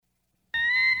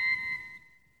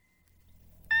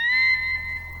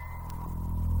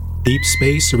Deep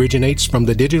Space originates from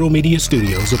the digital media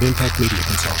studios of Impact Media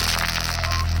Consulting.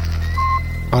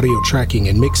 Audio tracking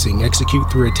and mixing execute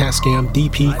through a Tascam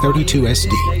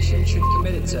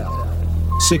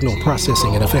DP32SD. Signal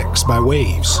processing and effects by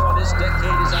Waves.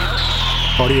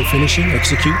 Audio finishing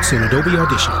executes in Adobe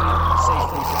Audition.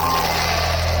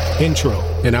 Intro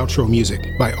and outro music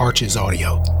by Arches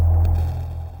Audio.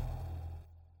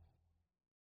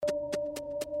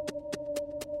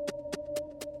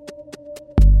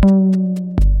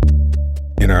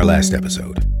 In our last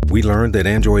episode, we learned that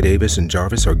Android Avis and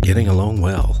Jarvis are getting along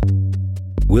well.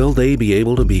 Will they be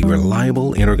able to be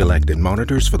reliable intergalactic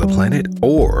monitors for the planet,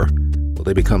 or will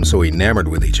they become so enamored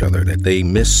with each other that they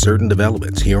miss certain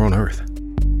developments here on Earth?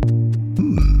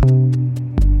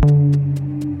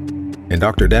 And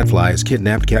Dr. Dat-Flie has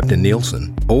kidnapped Captain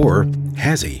Nielsen, or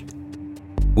has he?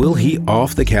 Will he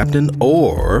off the captain,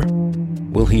 or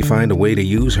will he find a way to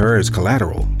use her as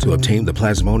collateral to obtain the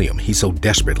plasmonium he so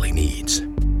desperately needs?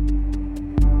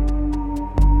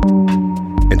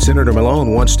 And Senator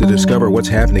Malone wants to discover what's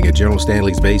happening at General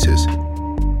Stanley's bases.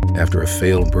 After a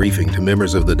failed briefing to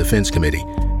members of the Defense Committee,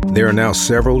 there are now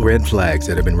several red flags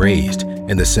that have been raised,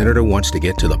 and the senator wants to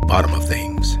get to the bottom of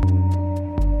things.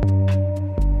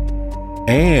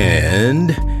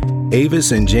 And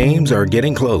Avis and James are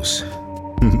getting close.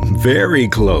 Very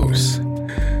close.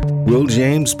 Will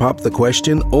James pop the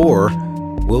question, or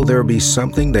will there be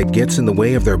something that gets in the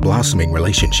way of their blossoming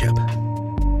relationship?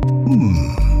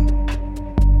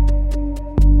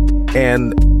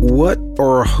 And what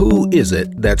or who is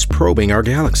it that's probing our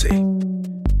galaxy?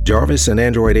 Jarvis and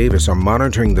Android Avis are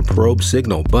monitoring the probe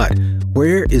signal, but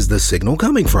where is the signal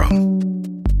coming from?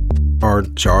 Are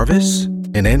Jarvis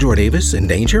and Android Avis in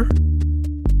danger?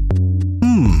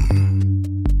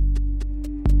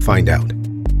 Find out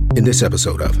in this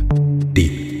episode of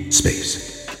Deep Space.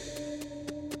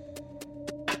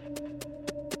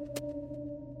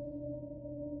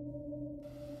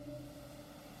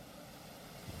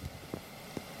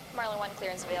 Marlin 1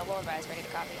 clearance available. Advise ready to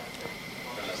copy.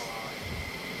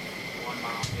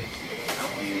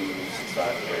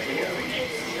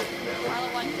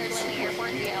 Marlin 1 cleared landing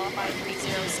airport via LFI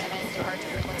 307. Departure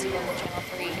frequency local channel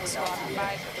 3. Squawk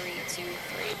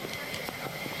 5323.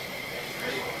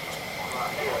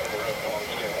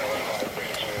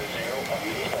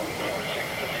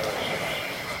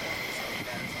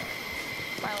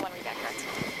 Marlin 1 read back correct.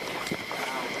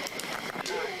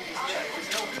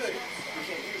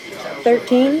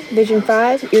 13, Vision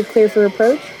 5, you're clear for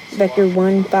approach. Vector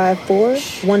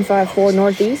 154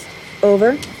 northeast.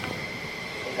 Over.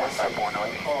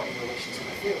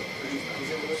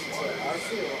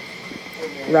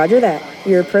 Roger that.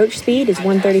 Your approach speed is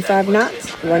 135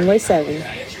 knots, runway 7.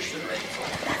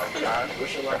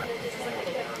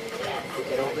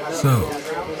 So,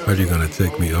 are you going to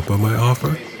take me up on my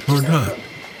offer or not?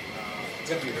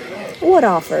 What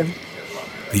offer?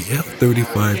 The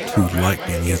F-35-2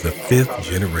 Lightning is a 5th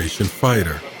generation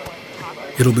fighter.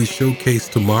 It'll be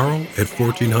showcased tomorrow at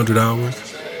 1400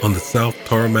 hours on the South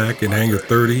Tarmac in Hangar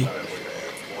 30.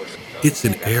 It's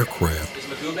an aircraft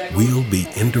we'll be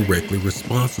indirectly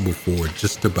responsible for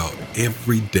just about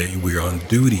every day we're on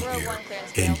duty here,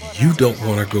 and you don't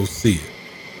want to go see it.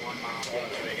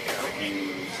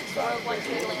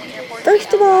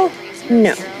 First of all,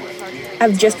 no.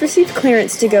 I've just received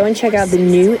clearance to go and check out the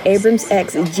new Abrams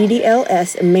X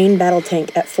GDLS main battle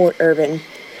tank at Fort Irvin.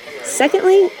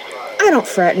 Secondly, I don't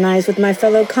fraternize with my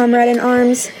fellow comrade in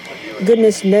arms.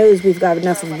 Goodness knows we've got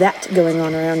enough of that going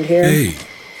on around here. Hey,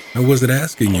 I wasn't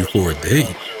asking you for a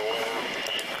date.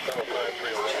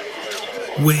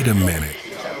 Wait a minute.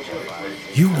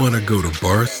 You want to go to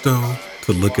Barstow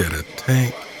to look at a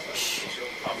tank?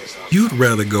 You'd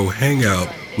rather go hang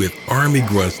out with Army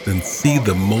grunts than see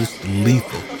the most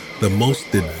lethal, the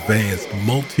most advanced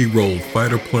multi-role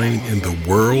fighter plane in the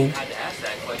world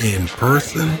in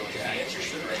person?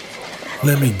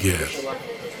 Let me guess.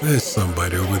 There's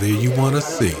somebody over there you want to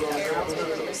see.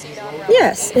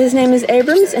 Yes, his name is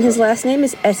Abrams and his last name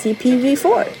is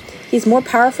SCP-V4. He's more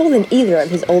powerful than either of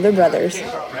his older brothers.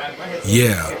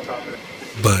 Yeah,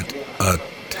 but a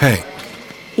tank.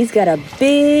 He's got a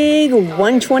big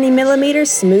 120mm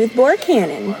smoothbore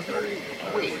cannon.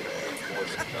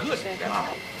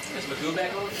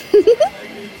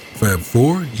 Fab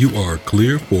 4, you are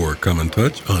clear for come and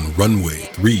touch on runway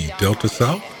 3 Delta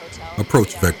South.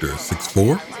 Approach vector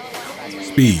 64.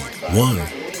 Speed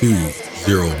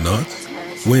 120 knots.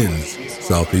 Winds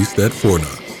southeast at 4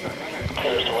 knots.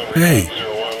 Hey,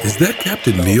 is that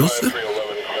Captain Nielsen?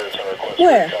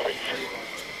 Where?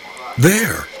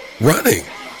 There, running.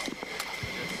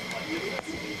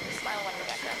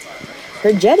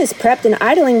 Her jet is prepped and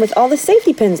idling with all the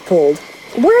safety pins pulled.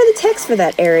 Where are the techs for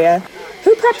that area?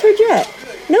 Who prepped her jet?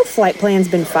 No flight plan's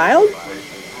been filed.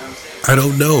 I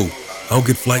don't know. I'll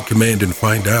get Flight Command and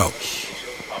find out.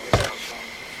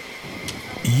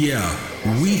 Yeah,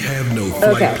 we have no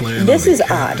flight plan. This on is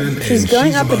the odd. Captain, She's and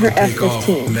going up in her about to take off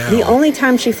F-15. now. The only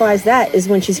time she flies that is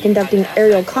when she's conducting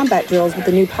aerial combat drills with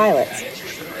the new pilots.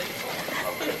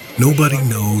 Nobody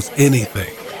knows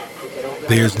anything.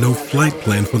 There's no flight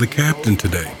plan for the captain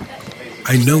today.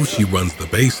 I know she runs the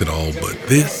base and all, but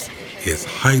this is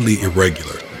highly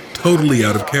irregular, totally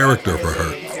out of character for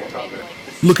her.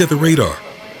 Look at the radar.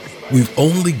 We've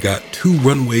only got 2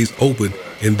 runways open,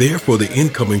 and they're for the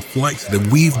incoming flights that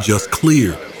we've just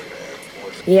cleared.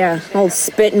 Yeah, old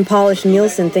spit and polish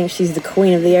Nielsen thinks she's the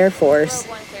queen of the Air Force.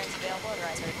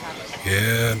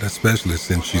 Yeah, and especially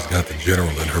since she's got the general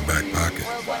in her back pocket.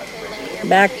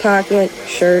 Back pocket,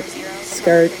 shirt,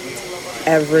 skirt,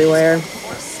 everywhere.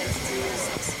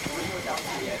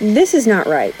 This is not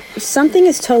right. Something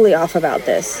is totally off about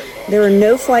this. There are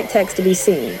no flight techs to be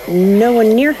seen. No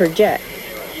one near her jet.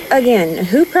 Again,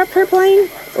 who prepped her plane?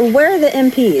 Where are the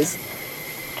MPs?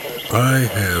 I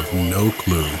have no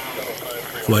clue.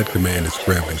 Flight Command is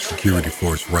scrambling security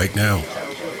force right now.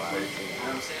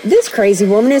 This crazy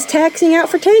woman is taxiing out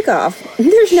for takeoff.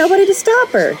 There's nobody to stop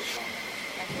her.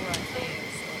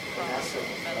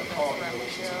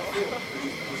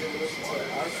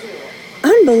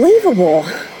 Unbelievable.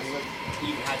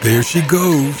 There she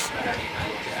goes.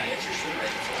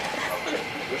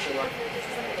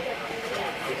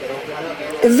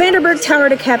 Vandenberg Tower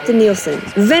to Captain Nielsen.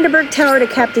 Vandenberg Tower to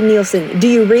Captain Nielsen. Do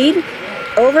you read?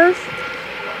 Over.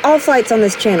 All flights on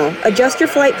this channel. Adjust your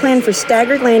flight plan for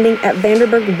staggered landing at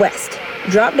Vandenberg West.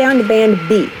 Drop down to band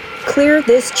B. Clear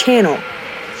this channel.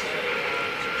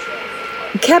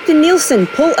 Captain Nielsen,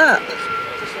 pull up.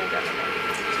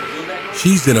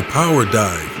 She's in a power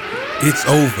dive. It's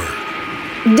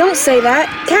over. Don't say that.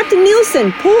 Captain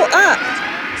Nielsen, pull up.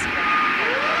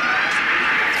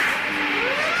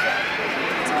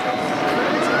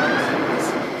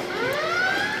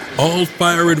 All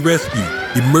fire and rescue.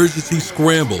 Emergency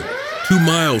scramble. 2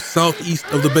 miles southeast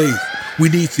of the base. We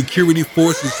need security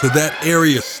forces to that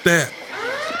area stat.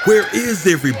 Where is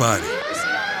everybody?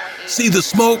 See the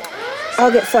smoke?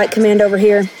 I'll get flight command over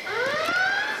here.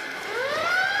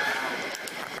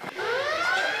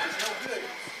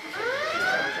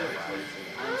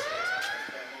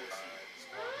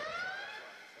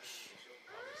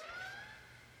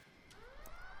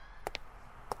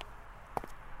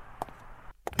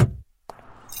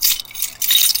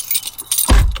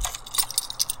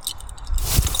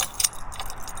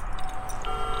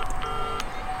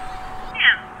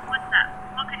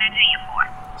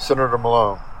 Senator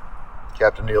Malone,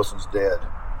 Captain Nielsen's dead.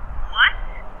 What?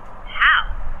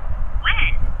 How?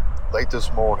 When? Late this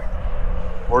morning.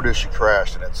 Word is she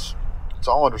crashed, and it's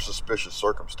all under suspicious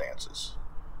circumstances.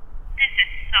 This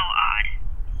is so odd.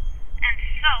 And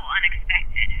so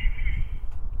unexpected.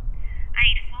 I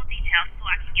need full details so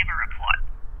I can give a report.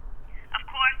 Of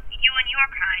course, you and your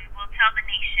kind will tell the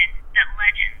nation that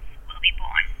legends will be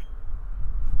born.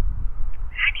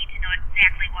 I need to know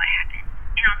exactly what happened.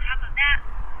 And on top of that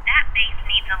base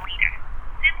needs a leader.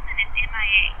 Simpson is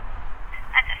MIA.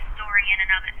 That's a story in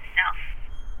and of itself.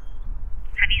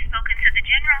 Have you spoken to the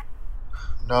general?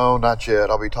 No, not yet.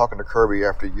 I'll be talking to Kirby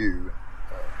after you.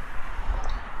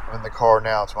 I'm in the car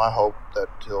now. It's my hope that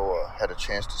he'll had a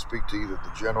chance to speak to either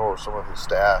the general or some of his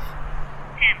staff.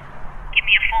 Tim, give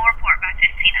me a full report by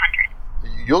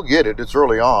 1500. You'll get it. It's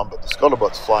early on, but the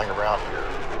scuttlebutt's flying around here.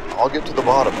 I'll get to the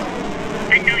bottom of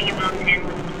it. I know you will, Tim.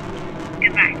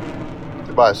 Goodbye.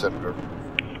 Goodbye, Senator.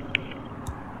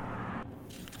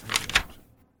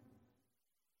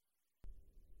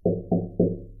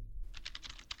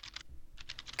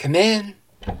 Come in.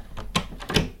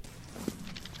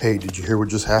 Hey, did you hear what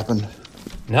just happened?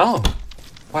 No.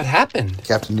 What happened?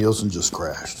 Captain Nielsen just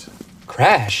crashed.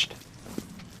 Crashed?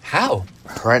 How?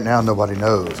 Right now, nobody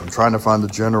knows. I'm trying to find the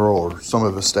general or some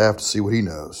of his staff to see what he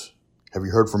knows. Have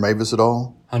you heard from Avis at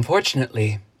all?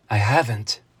 Unfortunately, I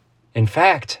haven't. In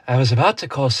fact, I was about to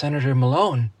call Senator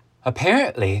Malone.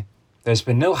 Apparently, there's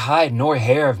been no hide nor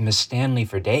hair of Miss Stanley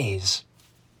for days.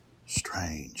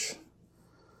 Strange.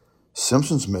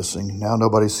 Simpson's missing. Now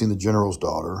nobody's seen the general's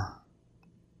daughter.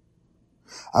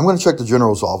 I'm going to check the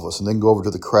general's office and then go over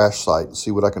to the crash site and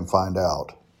see what I can find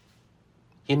out.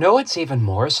 You know what's even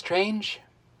more strange?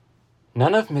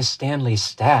 None of Miss Stanley's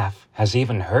staff has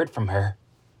even heard from her.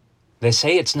 They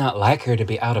say it's not like her to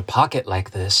be out of pocket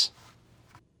like this.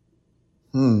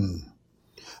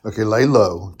 Okay, lay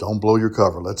low. Don't blow your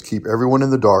cover. Let's keep everyone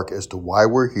in the dark as to why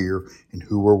we're here and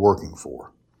who we're working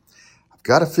for. I've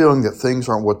got a feeling that things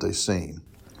aren't what they seem.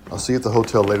 I'll see you at the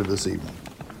hotel later this evening.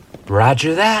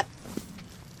 Roger that.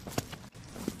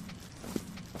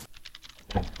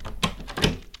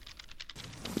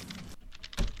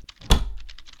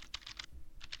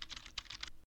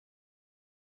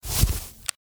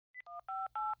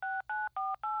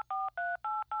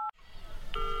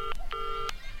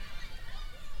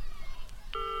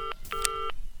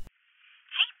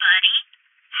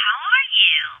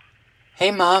 Hey,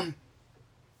 Mom.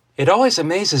 It always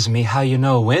amazes me how you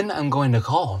know when I'm going to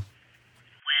call.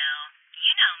 Well,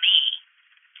 you know me.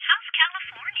 How's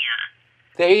California?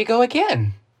 There you go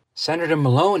again. Senator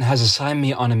Malone has assigned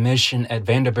me on a mission at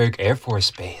Vandenberg Air Force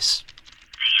Base.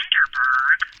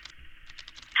 Vandenberg?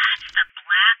 That's the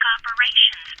Black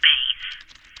Operations Base.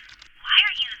 Why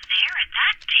are you there at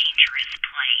that dangerous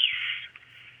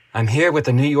place? I'm here with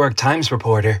the New York Times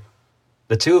reporter.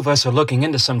 The two of us are looking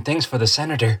into some things for the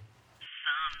senator.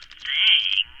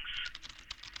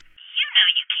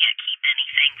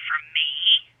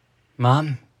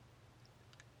 Mom,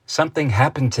 something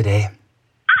happened today. I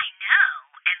know,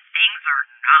 and things are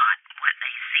not what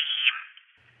they seem.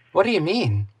 What do you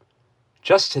mean?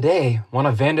 Just today, one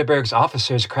of Vandenberg's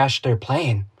officers crashed their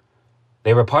plane.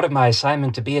 They were part of my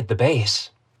assignment to be at the base.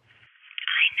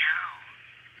 I know.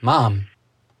 Mom,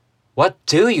 what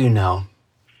do you know?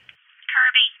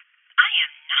 Kirby, I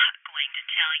am not going to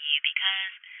tell you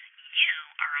because you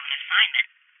are on assignment.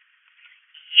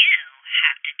 You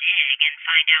have to dig and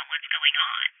find out what's going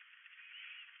on.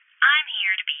 I'm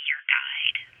here to be your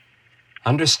guide.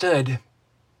 Understood.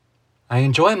 I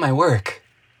enjoy my work.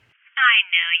 I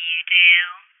know you do.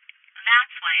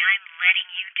 That's why I'm letting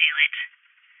you do it.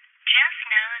 Just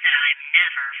know that I'm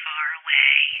never far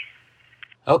away.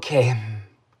 Okay,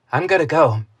 I'm gonna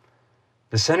go.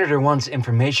 The senator wants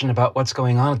information about what's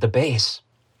going on at the base.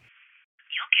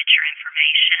 You'll get your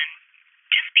information.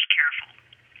 Just be careful.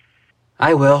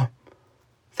 I will.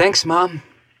 Thanks, Mom.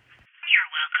 You're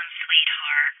welcome,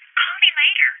 sweetheart. Call me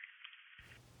later.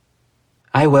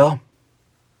 I will.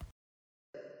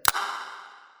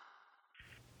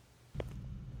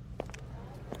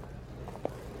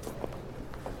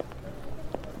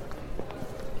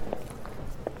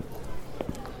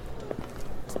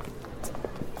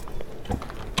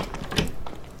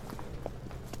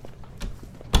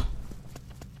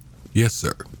 Yes,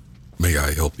 sir. May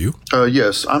I help you?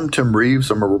 Yes, I'm Tim Reeves.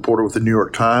 I'm a reporter with the New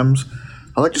York Times.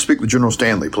 I'd like to speak with General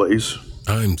Stanley, please.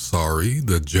 I'm sorry,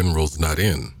 the general's not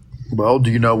in. Well,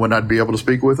 do you know when I'd be able to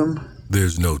speak with him?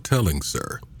 There's no telling,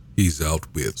 sir. He's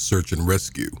out with search and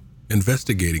rescue,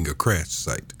 investigating a crash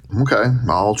site. Okay,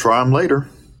 I'll try him later.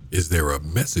 Is there a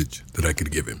message that I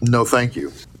could give him? No, thank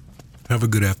you. Have a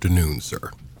good afternoon,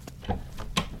 sir.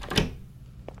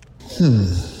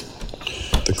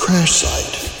 The crash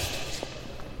site.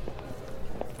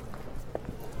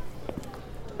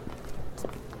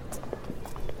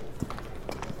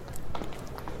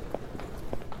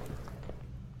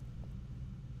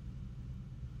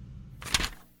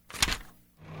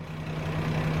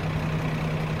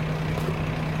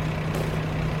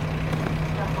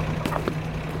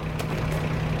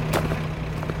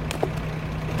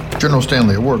 General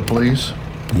Stanley, a word, please.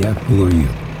 Yeah, who are you?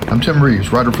 I'm Tim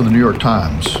Reeves, writer for the New York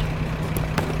Times.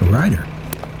 A writer?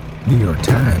 New York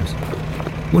Times?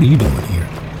 What are you doing here?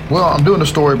 Well, I'm doing a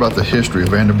story about the history of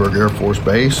Vandenberg Air Force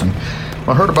Base, and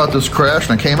I heard about this crash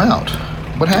and I came out.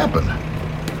 What happened?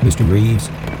 Mr.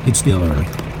 Reeves, it's still early.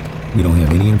 We don't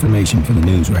have any information for the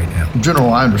news right now.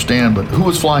 General, I understand, but who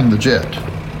was flying the jet?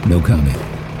 No comment.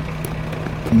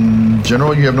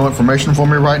 General, you have no information for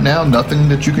me right now? Nothing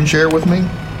that you can share with me?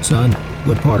 Son,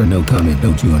 what part of no comment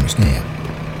don't you understand?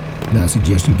 Now I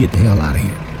suggest you get the hell out of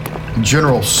here.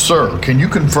 General, sir, can you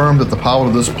confirm that the pilot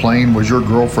of this plane was your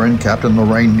girlfriend, Captain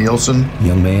Lorraine Nielsen?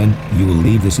 Young man, you will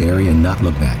leave this area and not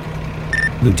look back.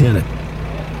 Lieutenant.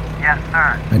 Yes,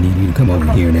 sir. I need you to come over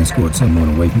here and escort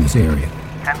someone away from this area.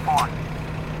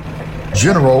 10-4.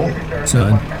 General.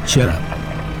 Son, shut up.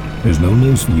 There's no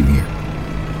news for you here.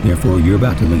 Therefore, you're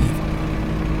about to leave.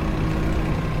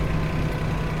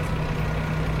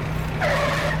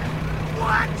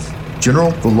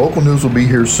 General, the local news will be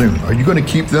here soon. Are you going to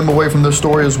keep them away from this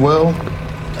story as well?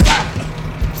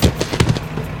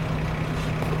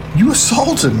 You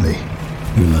assaulted me.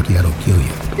 You're lucky I don't kill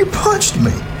you. You punched me.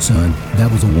 Son,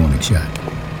 that was a warning shot.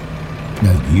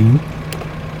 Now you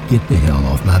get the hell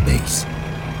off my base.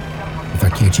 If I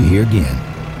catch you here again,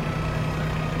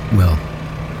 well,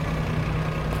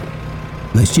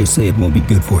 let's just say it won't be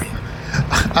good for you.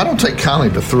 I don't take kindly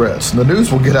to threats, and the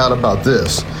news will get out about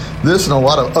this and a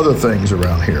lot of other things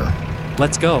around here.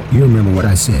 Let's go. You remember what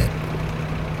I said.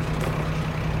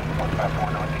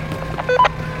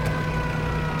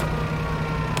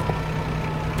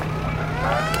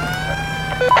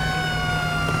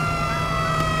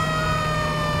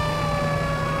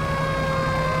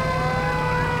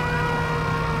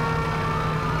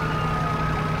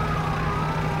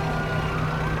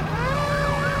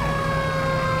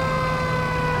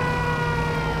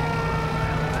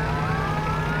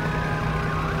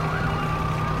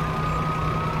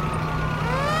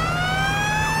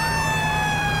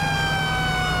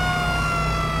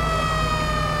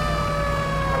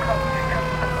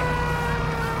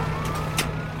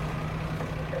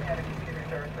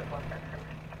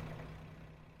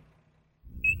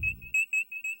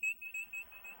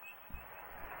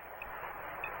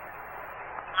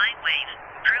 Lightwave,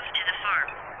 proof to the farm.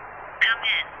 Come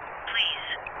in, please.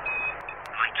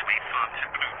 Lightwave farm to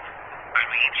proof. I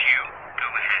read you. Go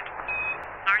ahead.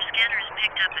 Our scanners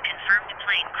picked up a confirmed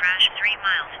plane crash 3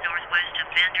 miles northwest of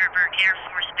Vanderburg Air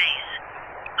Force Base.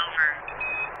 Over.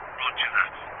 Roger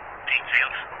that.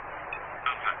 Details?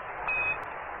 Over.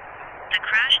 The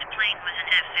crashed plane was an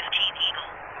F-15 Eagle.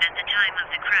 At the time of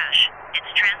the crash, its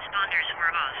transponders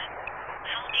were off.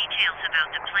 Full details about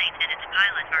the plane and its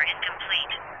pilot are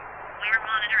incomplete. We're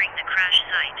monitoring the crash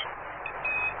site.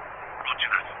 Roger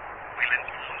that. We'll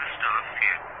inform the staff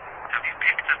here. Have you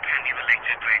picked up any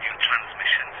related radio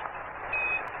transmissions?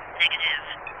 Negative.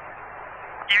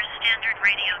 There's standard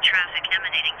radio traffic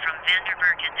emanating from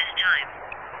Vanderburg at this time.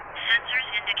 Sensors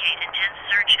indicate intense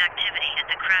search activity at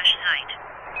the crash site.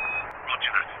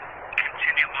 Roger that.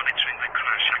 Continue monitoring the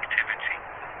crash activity.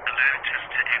 Alert us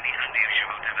to any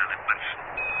unusual developments.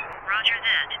 Roger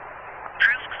that.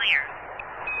 Proof clear.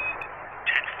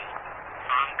 10-4.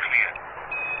 Farm clear.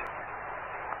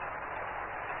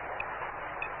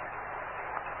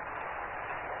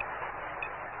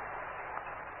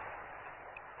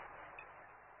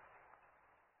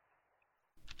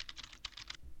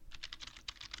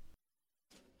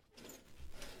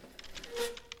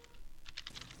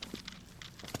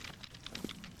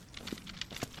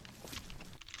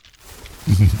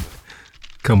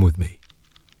 Come with me.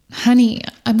 Honey,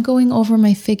 I'm going over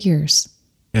my figures.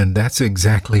 And that's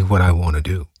exactly what I want to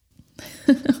do.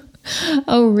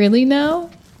 Oh, really now?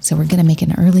 So we're going to make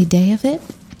an early day of it?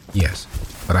 Yes,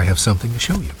 but I have something to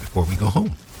show you before we go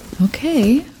home.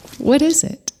 Okay, what is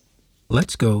it?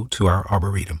 Let's go to our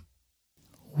arboretum.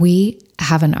 We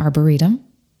have an arboretum?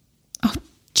 Oh,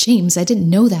 James, I didn't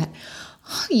know that.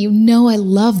 You know I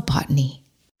love botany.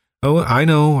 Oh, I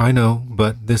know,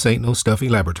 but this ain't no stuffy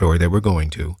laboratory that we're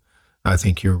going to. I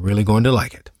think you're really going to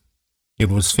like it. It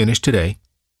was finished today,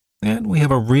 and we have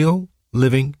a real,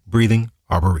 living, breathing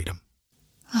arboretum.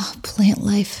 Oh, plant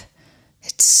life.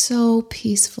 It's so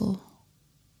peaceful.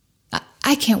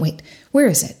 I can't wait. Where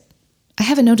is it? I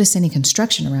haven't noticed any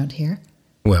construction around here.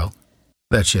 Well,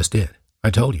 that's just it. I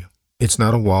told you. It's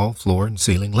not a wall, floor, and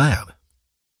ceiling lab.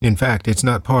 In fact, it's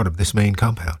not part of this main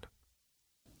compound.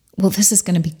 Well, this is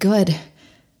going to be good.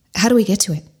 How do we get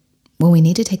to it? Will we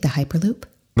need to take the Hyperloop?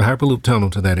 The Hyperloop tunnel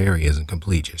to that area isn't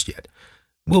complete just yet.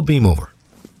 We'll beam over.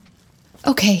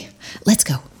 Okay, let's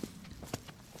go.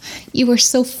 You are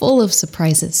so full of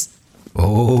surprises.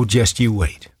 Oh, just you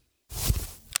wait.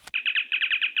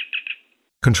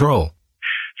 Control.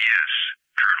 Yes,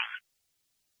 Colonel.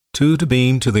 2 to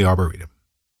beam to the arboretum.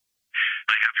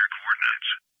 I have your coordinates.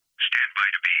 Stand by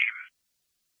to beam.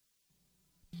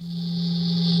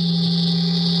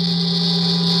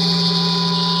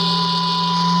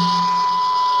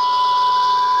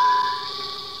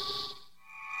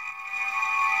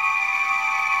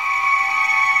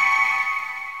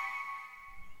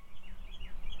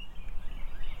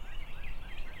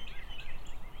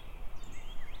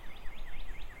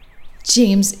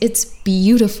 James, it's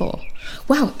beautiful.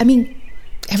 Wow, I mean,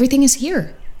 everything is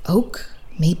here. Oak,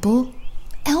 maple,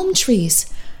 elm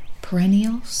trees,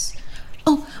 perennials.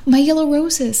 Oh, my yellow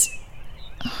roses.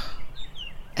 Oh,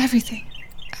 everything.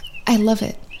 I love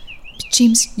it.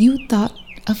 James, you thought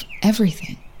of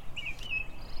everything.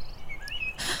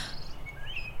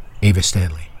 Ava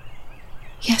Stanley,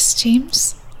 Yes,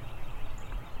 James?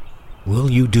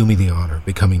 will you do me the honor of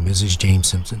becoming Mrs. James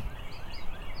Simpson?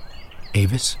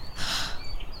 Avis,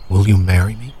 will you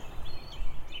marry me?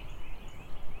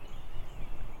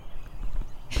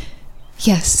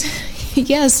 Yes.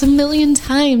 Yes, 1,000,000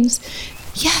 times.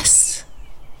 Yes.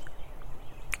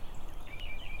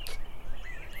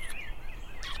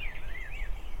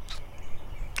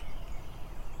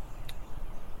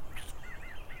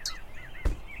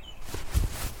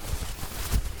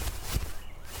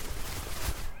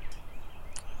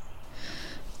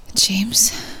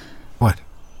 James? What?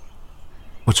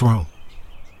 What's wrong?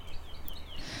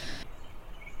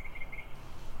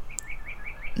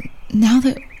 Now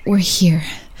that we're here,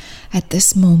 at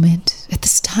this moment, at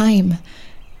this time,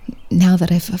 now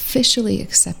that I've officially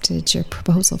accepted your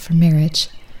proposal for marriage,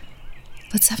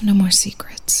 let's have no more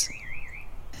secrets.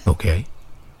 Okay.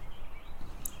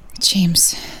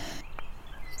 James,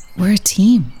 we're a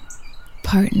team.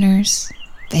 Partners,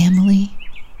 family.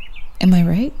 Am I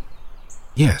right?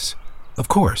 Yes, of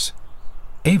course.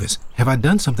 Avis, have I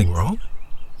done something wrong?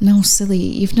 No, silly,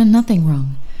 you've done nothing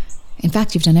wrong. In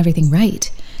fact, you've done everything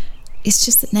right. It's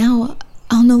just that now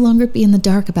I'll no longer be in the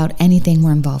dark about anything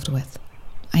we're involved with.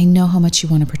 I know how much you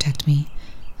want to protect me,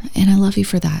 and I love you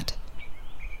for that.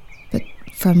 But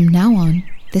from now on,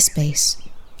 this base,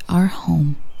 our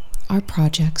home, our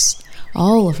projects,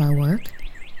 all of our work,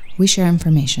 we share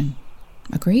information.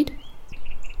 Agreed?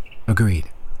 Agreed.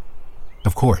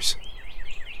 Of course.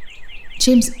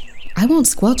 James, I won't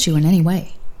squelch you in any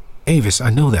way. Avis,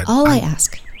 I know that. All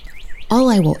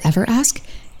I will ever ask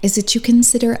is that you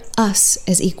consider us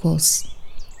as equals.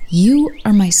 You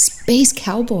are my space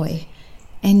cowboy,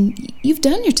 and you've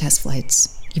done your test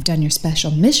flights. You've done your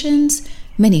special missions,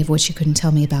 many of which you couldn't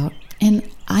tell me about, and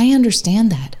I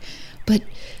understand that. But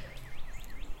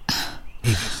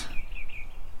Avis.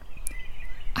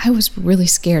 I was really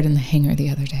scared in the hangar the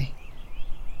other day.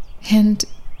 And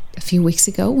a few weeks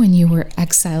ago when you were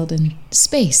exiled in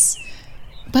space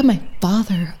by my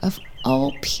father of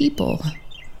all people.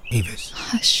 Avis.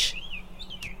 Hush.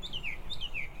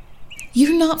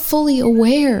 You're not fully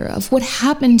aware of what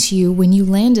happened to you when you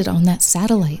landed on that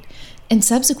satellite, and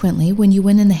subsequently when you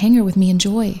went in the hangar with me and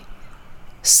Joy.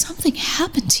 Something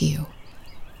happened to you.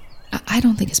 I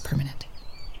don't think it's permanent.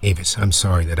 Avis, I'm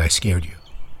sorry that I scared you.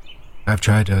 I've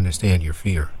tried to understand your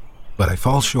fear, but I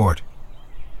fall short.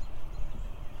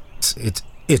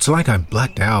 It's like I'm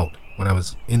blacked out when I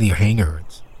was in the hangar.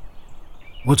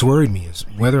 What's worried me is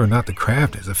whether or not the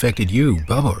craft has affected you,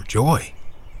 Bubba, or Joy.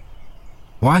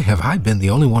 Why have I been the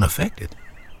only one affected?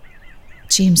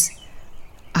 James,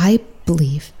 I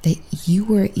believe that you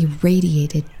were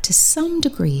irradiated to some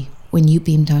degree when you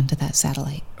beamed onto that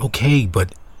satellite. Okay,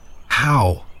 but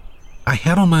how? I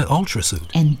had on my ultra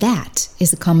suit. And that is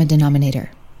the common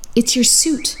denominator. It's your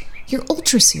suit, your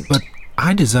ultra suit. But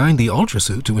I designed the ultra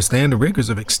suit to withstand the rigors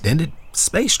of extended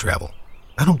space travel.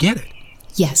 I don't get it.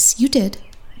 Yes, you did.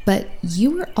 But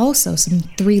you were also some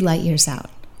 3 light years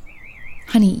out.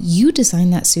 Honey, you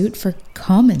designed that suit for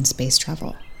common space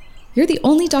travel. You're the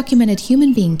only documented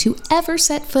human being to ever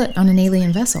set foot on an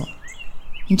alien vessel.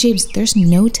 And James, there's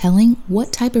no telling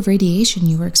what type of radiation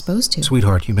you were exposed to.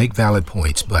 Sweetheart, you make valid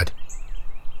points, but...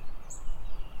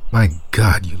 My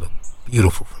God, you look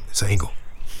beautiful from this angle.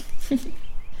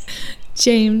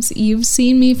 James, you've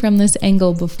seen me from this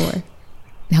angle before.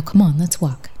 Now come on, let's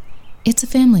walk. It's a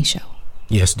family show.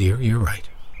 Yes, dear, you're right.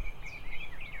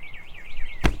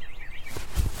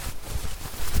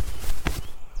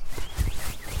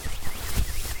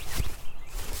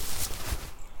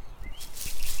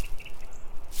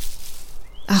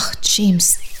 Oh,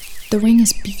 James, the ring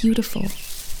is beautiful.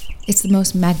 It's the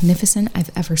most magnificent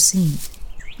I've ever seen.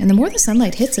 And the more the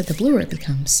sunlight hits it, the bluer it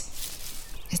becomes.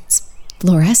 It's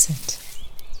fluorescent.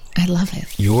 I love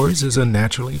it. Yours is a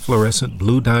naturally fluorescent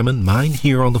blue diamond mined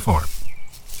here on the farm.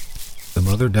 The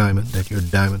mother diamond that your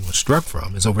diamond was struck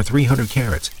from is over 300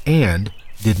 carats and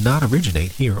did not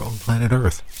originate here on planet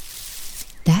Earth.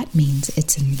 That means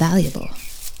it's invaluable.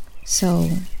 So,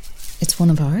 it's one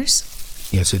of ours?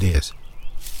 Yes, it is.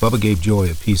 Bubba gave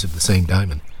Joy a piece of the same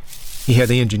diamond. He had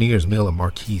the engineers mill a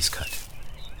marquise cut.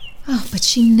 Oh, but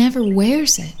she never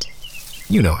wears it.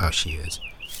 You know how she is.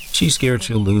 She's scared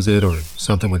she'll lose it or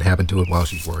something would happen to it while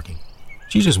she's working.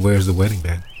 She just wears the wedding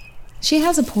band. She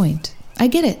has a point. I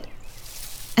get it.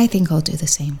 I think I'll do the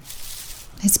same.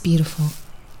 It's beautiful.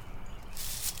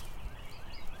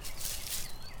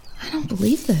 I don't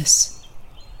believe this.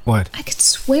 What? I could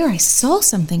swear I saw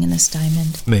something in this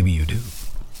diamond. Maybe you do.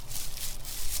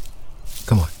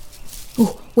 Come on.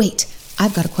 Oh, wait.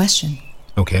 I've got a question.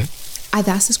 Okay. I've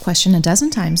asked this question a dozen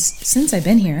times since I've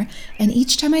been here, and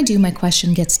each time I do, my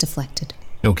question gets deflected.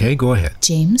 Okay, go ahead.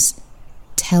 James,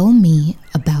 tell me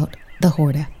about the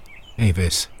Horda.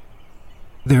 Avis,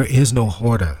 there is no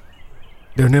Horda.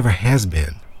 There never has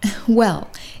been. Well,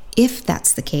 if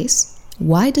that's the case,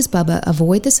 why does Bubba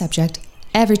avoid the subject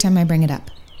every time I bring it up?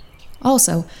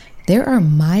 Also, there are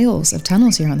miles of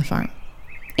tunnels here on the farm.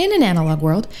 In an analog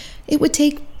world, it would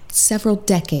take several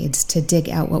decades to dig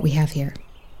out what we have here.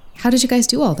 How did you guys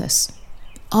do all this?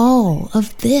 All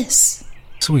of this?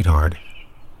 Sweetheart,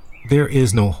 there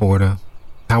is no Horda.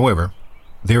 However,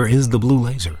 there is the blue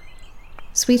laser.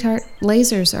 Sweetheart,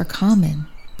 lasers are common.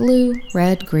 Blue,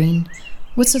 red, green.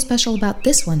 What's so special about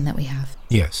this one that we have?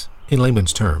 Yes, in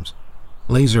layman's terms,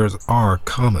 lasers are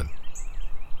common.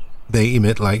 They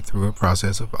emit light through a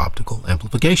process of optical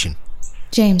amplification.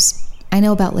 James, I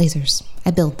know about lasers.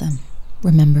 I build them.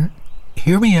 Remember?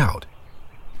 Hear me out.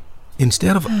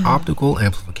 Instead of optical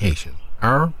amplification,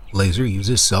 our laser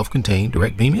uses self-contained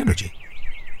direct beam energy.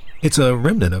 It's a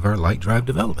remnant of our light drive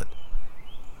development.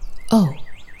 Oh,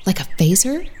 like a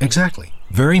phaser? Exactly.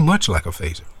 Very much like a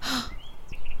phaser.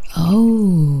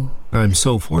 Oh. I'm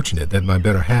so fortunate that my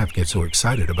better half gets so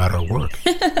excited about our work.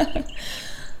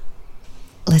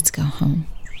 Let's go home.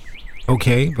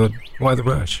 Okay, but why the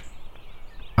rush?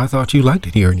 I thought you liked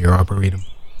it here in your arboretum.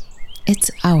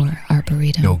 It's our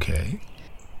arboretum. Okay.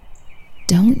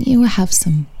 Don't you have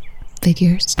some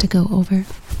figures to go over?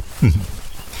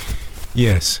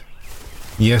 Yes.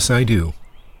 Yes, I do.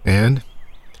 And,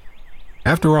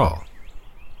 after all,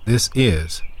 this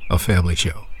is a family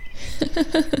show.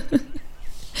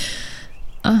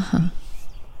 Uh-huh.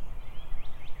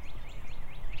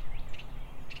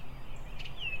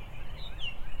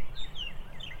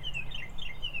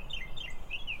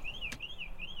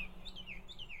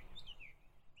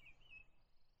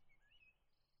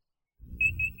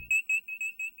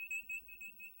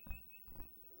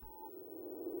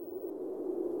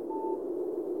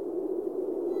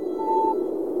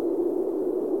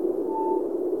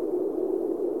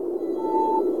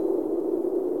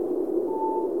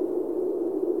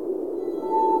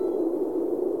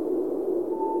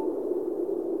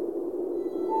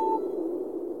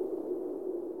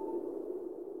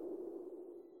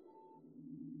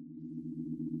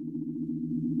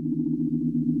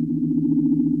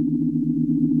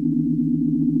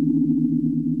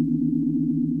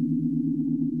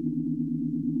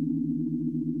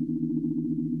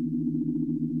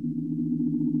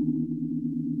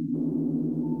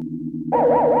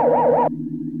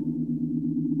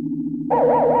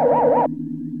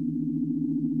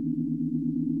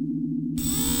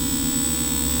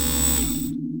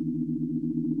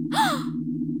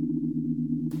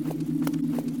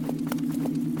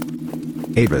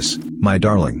 Avis, my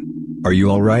darling. Are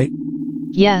you all right?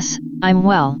 Yes, I'm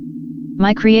well.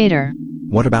 My creator.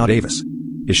 What about Avis?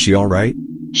 Is she all right?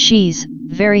 She's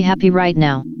very happy right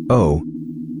now. Oh.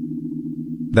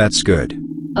 That's good.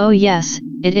 Oh yes,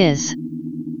 it is.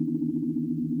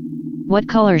 What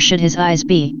color should his eyes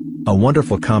be? A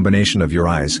wonderful combination of your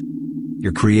eyes,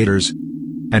 your creator's,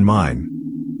 and mine.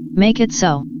 Make it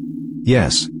so.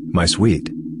 Yes, my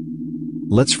sweet.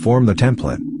 Let's form the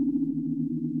template.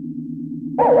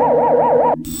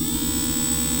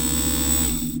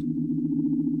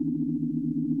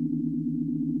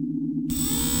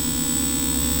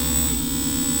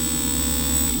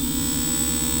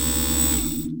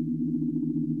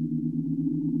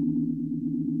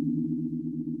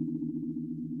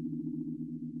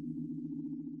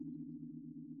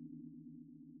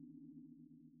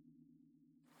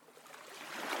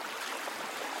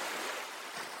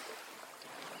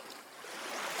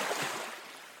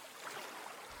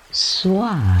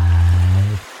 Swat.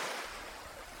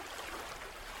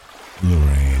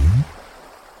 Lorraine?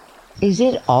 Is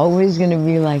it always going to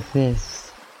be like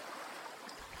this?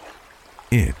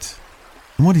 It?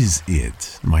 What is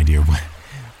it, my dear?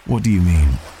 What do you mean?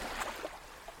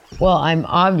 Well, I'm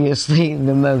obviously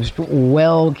the most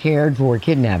well-cared-for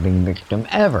kidnapping victim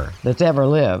ever that's ever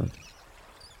lived.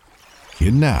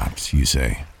 Kidnapped, you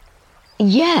say?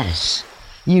 Yes.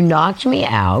 You knocked me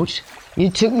out. You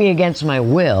took me against my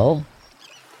will.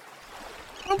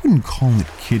 I wouldn't call it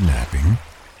kidnapping.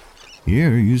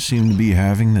 Here, you seem to be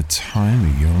having the time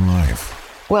of your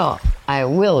life. Well, I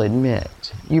will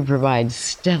admit, you provide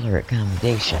stellar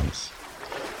accommodations.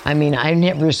 I mean, I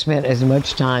never spent as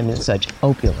much time in such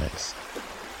opulence.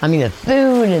 I mean, the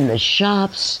food and the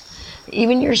shops,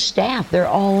 even your staff, they're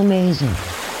all amazing.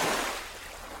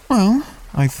 Well,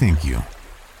 I thank you.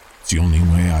 It's the only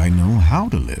way I know how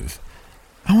to live.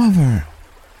 However,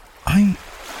 I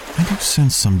do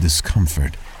sense some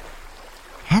discomfort.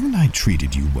 Haven't I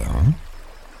treated you well?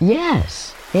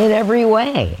 Yes, in every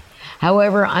way.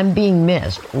 However, I'm being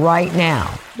missed right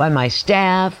now by my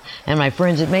staff and my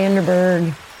friends at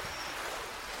Vanderburg.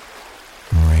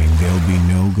 Lorraine, there'll be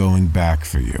no going back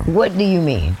for you. What do you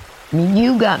mean? I mean,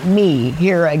 you got me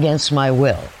here against my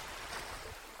will.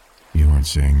 You weren't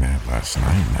saying that last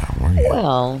night now, were you?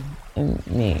 Well, I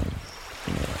mean,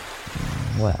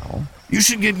 well. You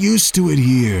should get used to it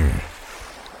here.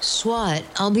 Swat,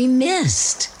 I'll be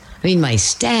missed. I mean, my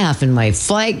staff and my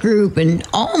flight group and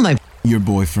all my... Your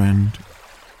boyfriend,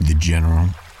 the general,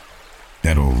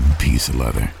 that old piece of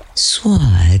leather.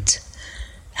 Swat,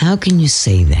 How can you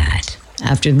say that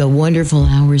after the wonderful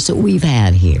hours that we've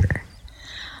had here?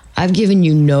 I've given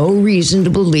you no reason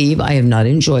to believe I have not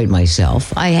enjoyed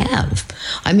myself. I have.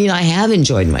 I have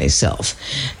enjoyed myself.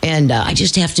 And I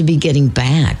just have to be getting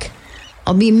back.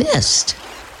 I'll be missed.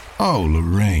 Oh,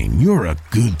 Lorraine, you're a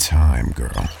good time,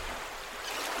 girl.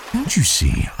 Don't you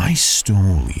see, I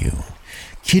stole you.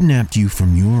 Kidnapped you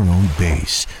from your own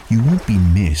base. You won't be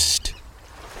missed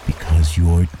because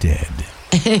you're dead.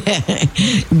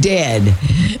 Dead?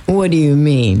 What do you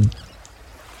mean?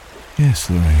 Yes,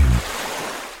 Lorraine.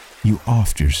 You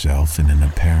offed yourself in an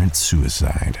apparent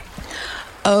suicide.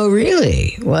 Oh,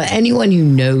 really? Well, anyone who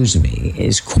knows me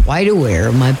is quite aware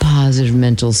of my positive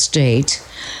mental state.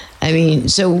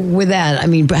 So with that,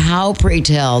 how, pray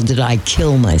tell, did I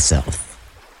kill myself?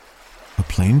 A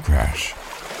plane crash.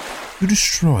 You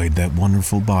destroyed that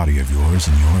wonderful body of yours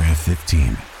in your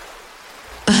F-15.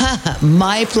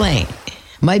 My plane.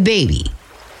 My baby.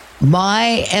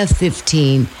 My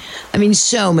F-15.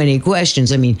 So many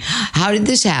questions. How did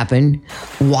this happen?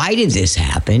 Why did this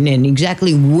happen? And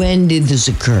exactly when did this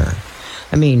occur?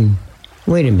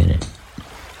 Wait a minute.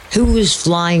 Who was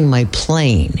flying my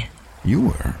plane? You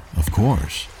were, of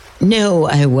course. No,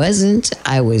 I wasn't.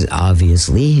 I was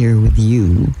obviously here with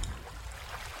you.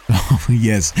 Oh,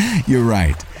 yes, you're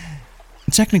right.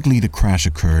 Technically, the crash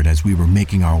occurred as we were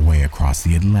making our way across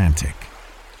the Atlantic.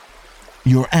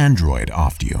 Your android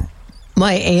offed you.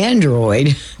 My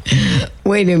android?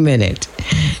 Wait a minute.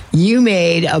 You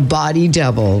made a body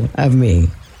double of me.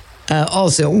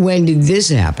 Also, when did this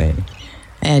happen?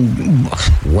 And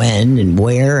when and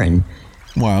where and...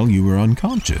 While you were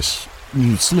unconscious.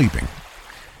 You sleeping.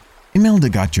 Imelda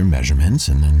got your measurements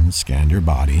and then scanned your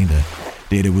body. The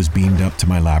data was beamed up to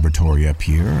my laboratory up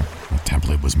here. A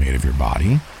template was made of your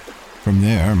body. From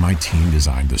there, my team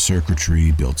designed the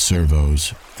circuitry, built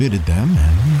servos, fitted them,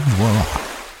 and voila.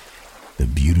 The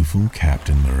beautiful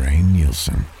Captain Lorraine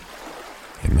Nielsen.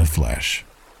 In the flesh,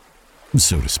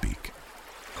 so to speak.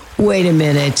 Wait a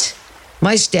minute.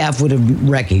 My staff would have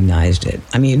recognized it.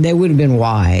 They would have been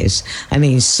wise.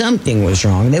 Something was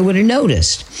wrong. They would have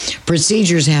noticed.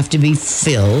 Procedures have to be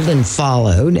filled and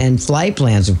followed, and flight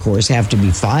plans, of course, have to be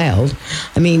filed.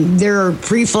 There are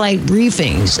pre-flight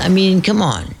briefings. Come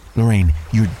on. Lorraine,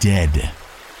 you're dead.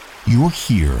 You're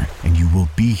here, and you will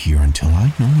be here until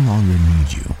I no longer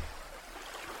need you.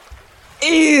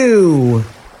 Ew!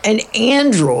 An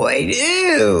android.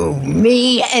 Ew!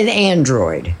 Me, an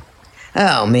android.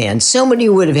 Oh, man, somebody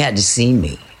would have had to see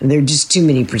me. There are just too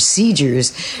many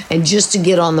procedures, and just to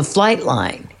get on the flight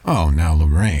line. Oh, now,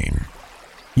 Lorraine.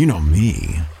 You know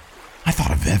me. I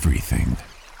thought of everything.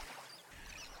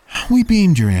 We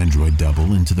beamed your android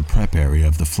double into the prep area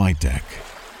of the flight deck.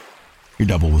 Your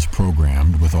double was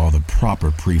programmed with all the proper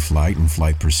pre-flight and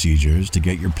flight procedures to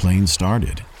get your plane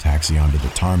started, taxi onto the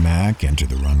tarmac, enter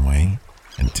the runway,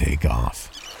 and take off.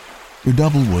 Your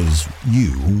double was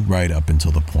you right up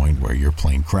until the point where your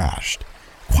plane crashed.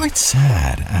 Quite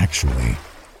sad, actually.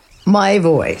 My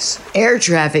voice. Air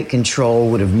traffic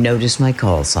control would have noticed my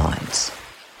call signs.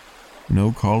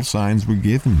 No call signs were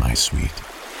given, my sweet.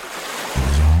 It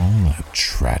was all a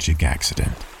tragic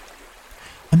accident.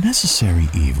 A necessary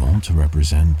evil to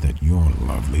represent that your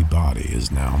lovely body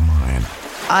is now mine.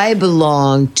 I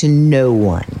belong to no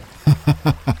one.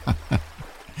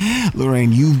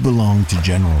 Lorraine, you've belonged to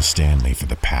General Stanley for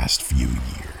the past few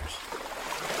years.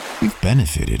 We've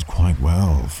benefited quite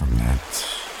well from that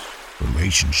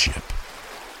relationship.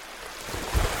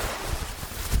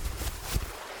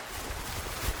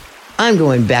 I'm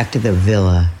going back to the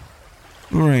villa.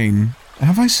 Lorraine,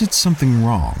 have I said something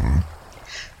wrong?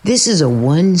 This is a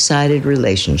one-sided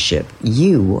relationship.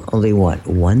 You only want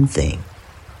one thing.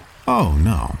 Oh,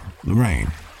 no,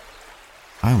 Lorraine.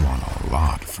 I want a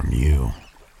lot from you.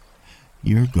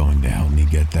 You're going to help me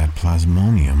get that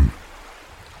plasmonium.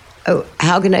 Oh,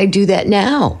 how can I do that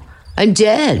now? I'm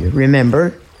dead,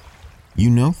 remember?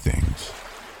 You know things.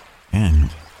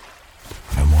 And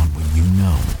I want what you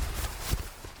know.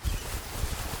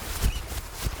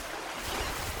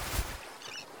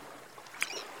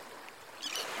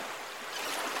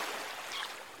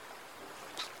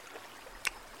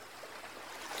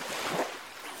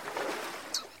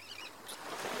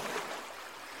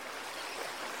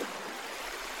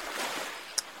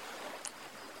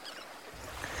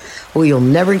 Well, you'll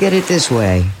never get it this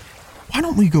way. Why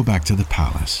don't we go back to the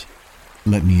palace?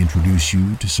 Let me introduce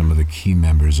you to some of the key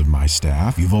members of my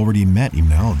staff. You've already met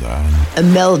Imelda and...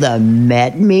 Imelda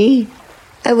met me?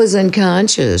 I was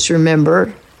unconscious,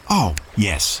 remember? Oh,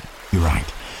 yes, you're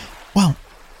right. Well,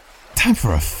 time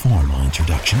for a formal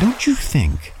introduction, don't you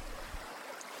think?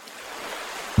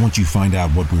 Once you find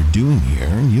out what we're doing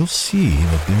here, you'll see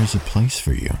that there's a place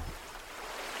for you.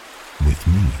 With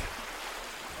me.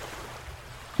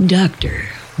 Doctor,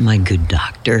 my good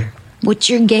doctor, what's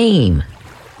your game?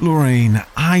 Lorraine,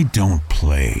 I don't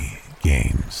play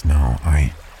games. No,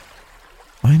 I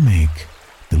make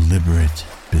deliberate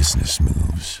business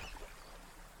moves.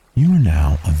 You are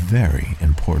now a very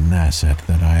important asset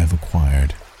that I have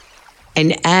acquired.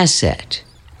 An asset?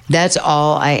 That's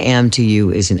all I am to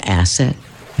you is an asset?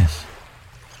 Yes.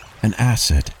 An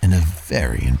asset and a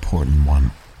very important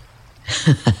one.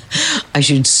 I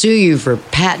should sue you for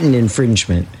patent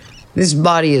infringement. This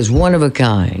body is one of a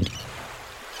kind.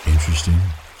 Interesting,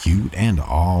 cute, and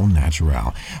all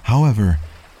natural. However,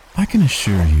 I can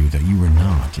assure you that you were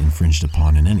not infringed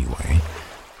upon in any way.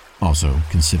 Also,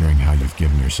 considering how you've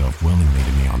given yourself willingly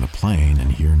to me on the plane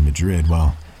and here in Madrid,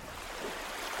 well,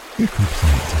 your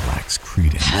complaint lacks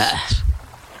credence.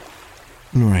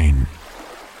 Lorraine,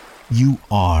 you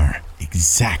are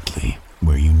exactly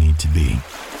where you need to be.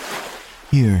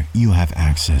 Here, you have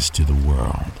access to the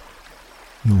world.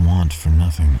 You'll want for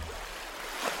nothing.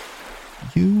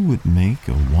 You would make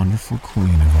a wonderful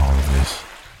queen of all of this.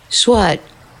 Swat,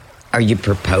 are you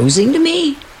proposing to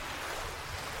me?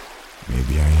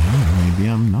 Maybe I am, maybe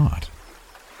I'm not.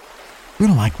 We're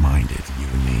like-minded, you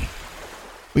and me.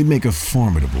 We'd make a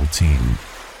formidable team.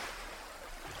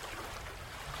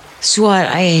 Swat,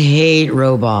 I hate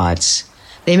robots.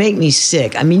 They make me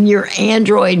sick. I mean, your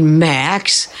android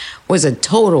Max was a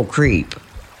total creep.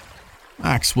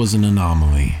 Max was an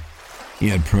anomaly. He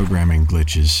had programming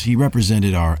glitches. He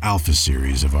represented our alpha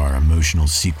series of our emotional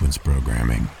sequence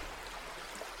programming.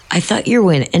 I thought you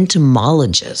were an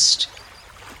entomologist.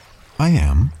 I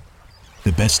am.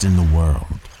 The best in the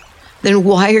world. Then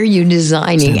why are you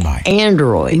designing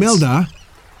androids? Imelda,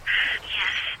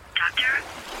 Yes, Doctor?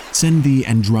 send the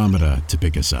Andromeda to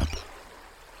pick us up.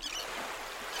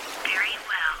 Very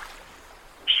well.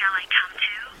 Shall I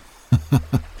come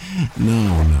too?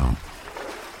 No.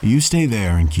 You stay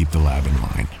there and keep the lab in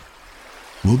line.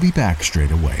 We'll be back straight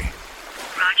away.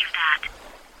 Roger that.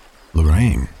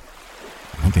 Lorraine,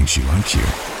 I think she likes you.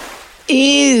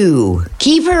 Ew,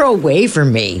 keep her away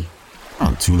from me.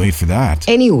 Oh, too late for that.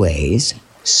 Anyways,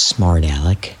 smart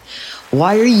aleck,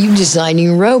 why are you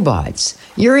designing robots?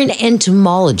 You're an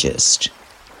entomologist.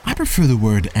 I prefer the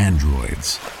word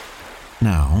androids.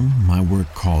 Now, my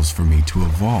work calls for me to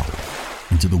evolve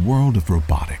into the world of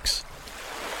robotics.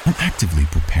 I'm actively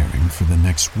preparing for the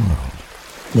next world.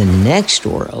 The next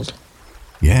world?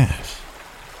 Yes.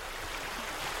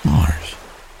 Mars.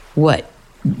 What,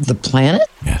 the planet?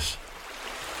 Yes.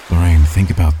 Lorraine, think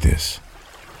about this.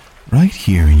 Right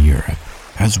here in Europe,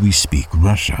 as we speak,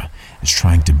 Russia is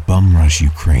trying to bum rush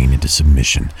Ukraine into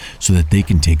submission so that they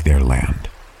can take their land.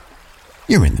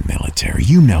 You're in the military.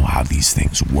 You know how these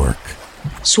things work.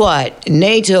 Swat,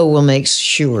 NATO will make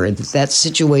sure that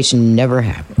situation never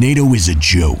happens. NATO is a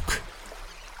joke.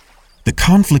 The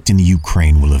conflict in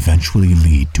Ukraine will eventually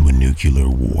lead to a nuclear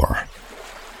war.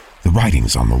 The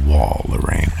writing's on the wall,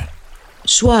 Lorraine.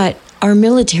 Swat, our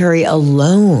military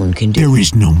alone can do... There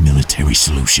is no military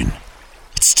solution.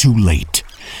 It's too late.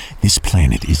 This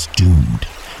planet is doomed,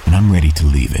 and I'm ready to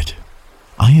leave it.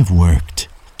 I have worked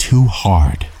too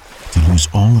hard to lose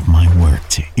all of my work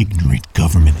to ignorant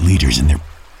government leaders and their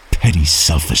petty,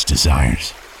 selfish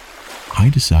desires. I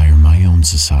desire my own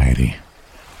society,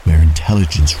 where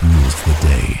intelligence rules the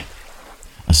day.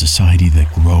 A society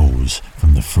that grows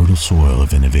from the fertile soil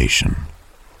of innovation.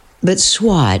 But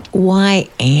Swat, why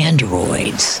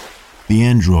androids? The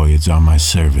androids are my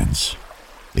servants.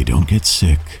 They don't get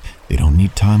sick. They don't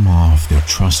need time off. They're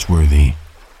trustworthy.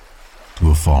 To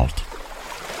a fault.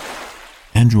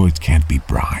 Androids can't be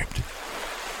bribed.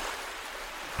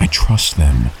 I trust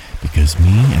them because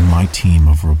me and my team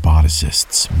of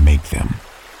roboticists make them.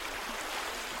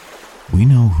 We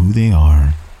know who they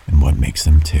are and what makes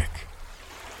them tick.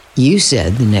 You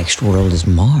said the next world is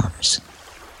Mars.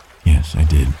 Yes, I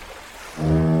did.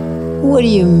 What do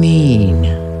you mean?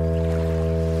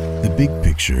 The big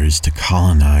picture is to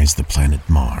colonize the planet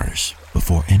Mars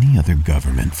before any other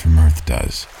government from Earth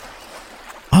does.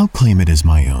 I'll claim it as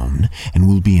my own and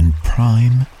will be in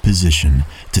prime position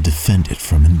to defend it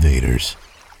from invaders.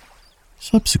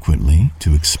 Subsequently,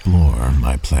 to explore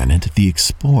my planet, the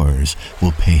explorers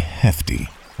will pay hefty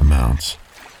amounts.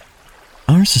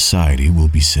 Our society will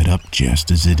be set up just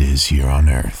as it is here on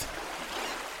Earth.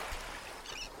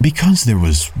 Because there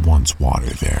was once water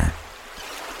there,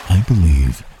 I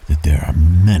believe that there are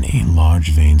many large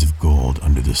veins of gold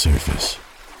under the surface.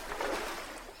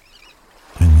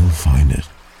 I will find it.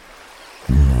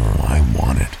 Oh, I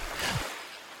want it.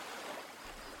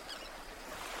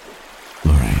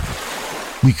 Lorraine.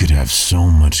 We could have so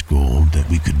much gold that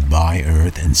we could buy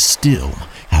Earth and still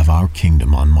have our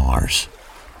kingdom on Mars.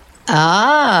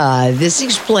 Ah, this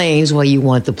explains why you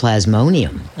want the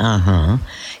plasmonium. Uh-huh.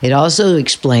 It also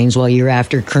explains why you're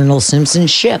after Colonel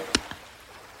Simpson's ship.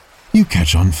 You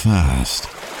catch on fast.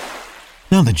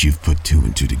 Now that you've put two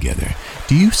and two together,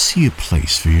 do you see a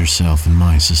place for yourself in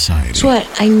my society? Swat,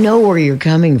 I know where you're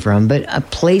coming from, but a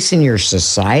place in your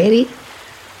society?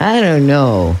 I don't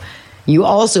know. You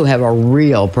also have a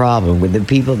real problem with the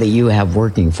people that you have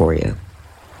working for you.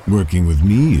 Working with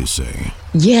me, you say?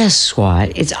 Yes,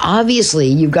 Swat. It's obviously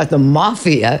you've got the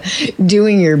mafia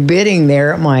doing your bidding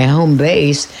there at my home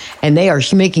base, and they are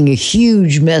making a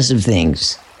huge mess of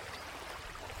things.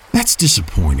 That's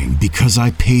disappointing because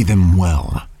I pay them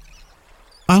well.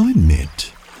 I'll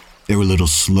admit, they're a little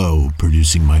slow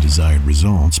producing my desired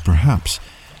results. Perhaps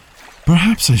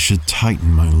I should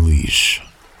tighten my leash.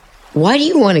 Why do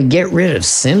you want to get rid of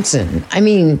Simpson? I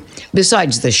mean,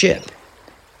 besides the ship.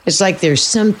 It's like there's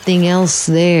something else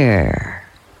there.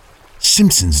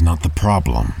 Simpson's not the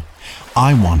problem.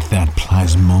 I want that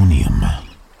plasmonium.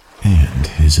 And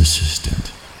his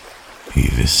assistant,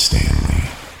 Avis Stanley.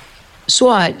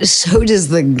 Swat, so does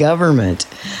the government.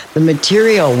 The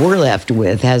material we're left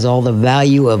with has all the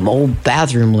value of old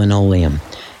bathroom linoleum.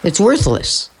 It's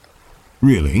worthless.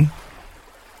 Really?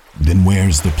 Then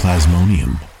where's the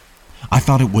plasmonium? I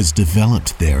thought it was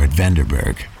developed there at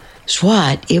Vandenberg.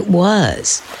 Swat, it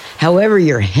was. However,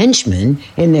 your henchmen,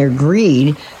 in their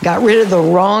greed, got rid of the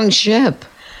wrong ship.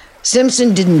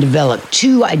 Simpson didn't develop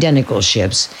two identical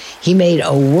ships. He made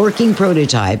a working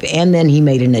prototype, and then he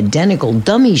made an identical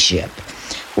dummy ship.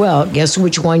 Well, guess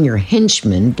which one your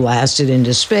henchman blasted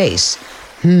into space?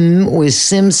 With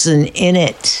Simpson in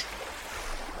it.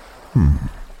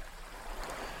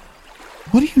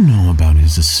 What do you know about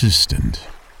his assistant,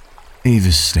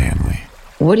 Avis Stanley?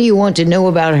 What do you want to know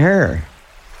about her?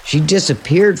 She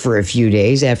disappeared for a few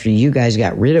days after you guys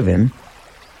got rid of him.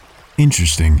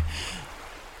 Interesting.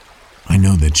 I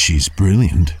know that she's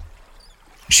brilliant.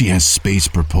 She has space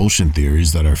propulsion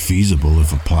theories that are feasible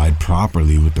if applied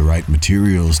properly with the right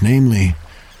materials, namely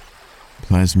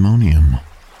plasmonium.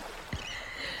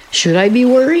 Should I be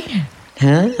worried?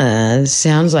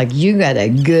 Sounds like you got a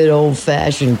good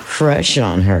old-fashioned crush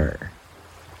on her.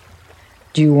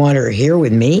 Do you want her here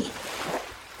with me?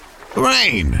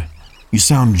 Rain! You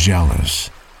sound jealous.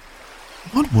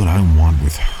 What would I want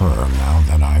with her now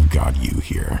that I've got you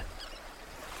here?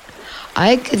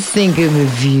 I could think of a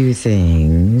few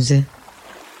things.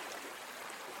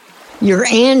 Your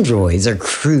androids are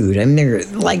crude. I mean, they're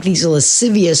like these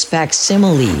lascivious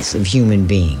facsimiles of human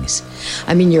beings.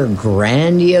 I mean, your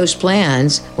grandiose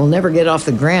plans will never get off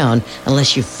the ground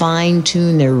unless you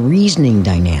fine-tune their reasoning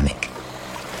dynamic.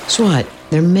 Swat,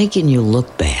 they're making you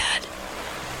look bad.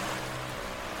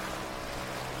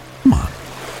 Come on.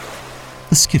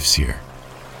 The skiff's here.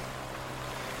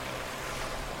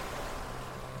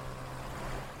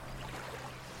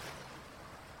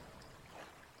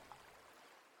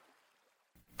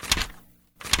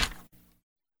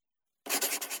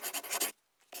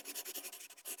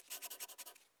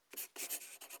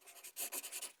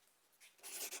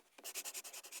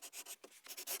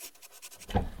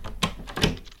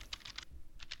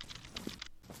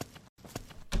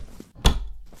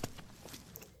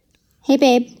 Hey,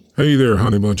 babe. Hey there,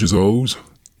 honey bunches of O's.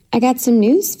 I got some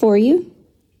news for you.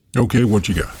 Okay, what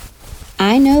you got?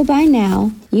 I know by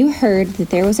now you heard that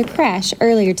there was a crash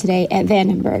earlier today at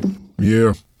Vandenberg.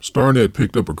 Yeah, StarNet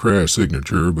picked up a crash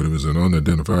signature, but it was an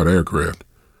unidentified aircraft.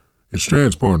 Its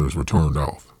transponders were turned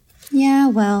off. Yeah,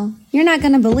 well, you're not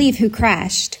going to believe who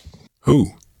crashed. Who?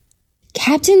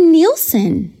 Captain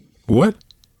Nielsen. What?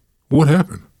 What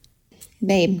happened?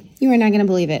 Babe, you are not going to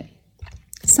believe it.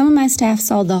 Some of my staff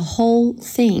saw the whole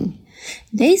thing.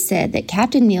 They said that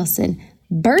Captain Nielsen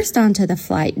burst onto the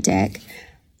flight deck,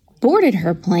 boarded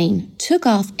her plane, took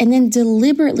off, and then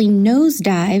deliberately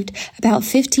nosedived about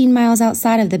 15 miles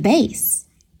outside of the base.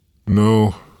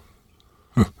 No.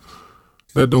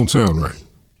 That don't sound right.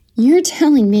 You're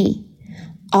telling me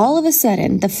all of a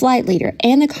sudden the flight leader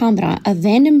and the commandant of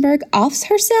Vandenberg offs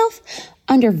herself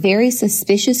under very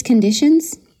suspicious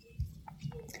conditions?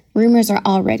 Rumors are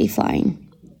already flying.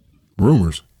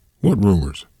 Rumors? What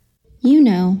rumors? You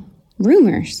know,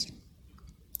 rumors.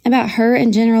 About her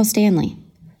and General Stanley.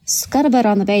 Scuttlebutt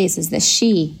on the base is that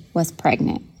she was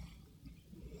pregnant.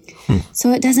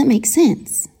 So it doesn't make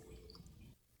sense.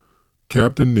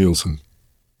 Captain Nielsen.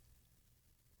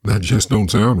 That just don't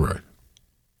sound right.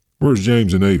 Where's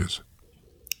James and Avis?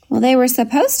 Well, they were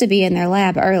supposed to be in their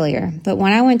lab earlier, but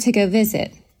when I went to go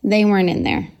visit, they weren't in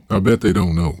there. I bet they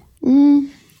don't know.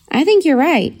 I think you're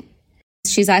right.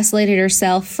 She's isolated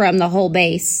herself from the whole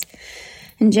base.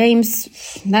 And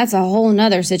James, that's a whole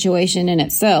nother situation in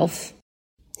itself.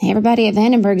 Everybody at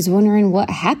Vandenberg's wondering what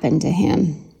happened to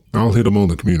him. I'll hit him on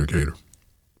the communicator.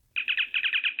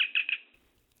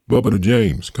 Bubba to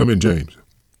James. Come in, James. Hey,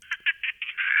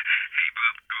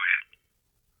 Bub, go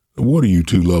ahead. What are you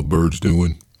two lovebirds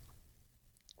doing?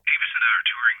 Avis and I are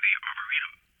touring the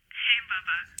Arboretum.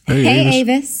 Hey, Hey, Avis.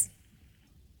 Avis.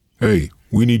 Hey,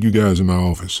 we need you guys in my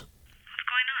office. What's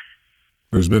going on?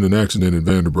 There's been an accident at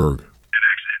Vandenberg. An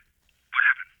accident? What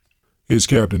happened? It's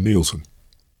Captain Nielsen.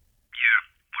 Yeah,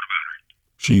 what about her?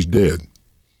 She's dead.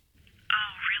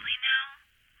 Oh, really now?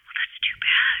 Well, that's too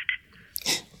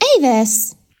bad.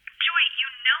 Avis. Joy, you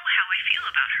know how I feel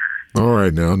about her. All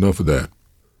right, now, enough of that.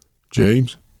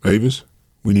 James, Avis,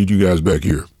 we need you guys back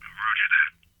here. Roger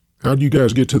that. How'd you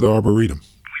guys get to the Arboretum?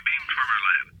 We beamed from our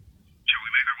lab. Shall we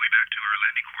make our way back to our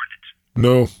landing coordinates?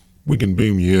 No, we can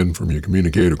beam you in from your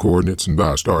communicator coordinates and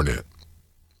via StarNet.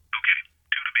 Okay,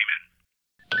 2 to beam in.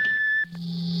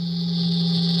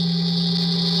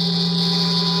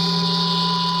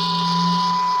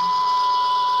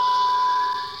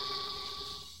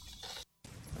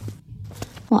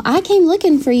 Well, I came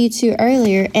looking for you two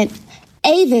earlier, and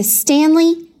Avis,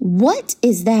 Stanley, what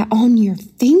is that on your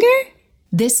finger?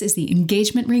 This is the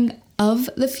engagement ring of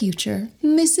the future,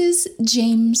 Mrs.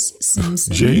 James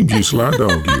Simpson. James, you sly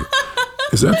dog, you.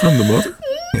 Is that from the mother?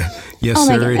 Yes, Oh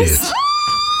my sir, it goodness. is.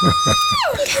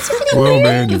 Well,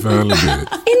 man, you finally did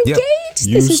it. Engaged?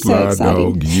 You This is so sly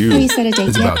exciting. dog, you. Have you set a date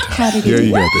It's yet? about time. How did Yeah, it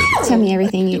you go? got that. Tell me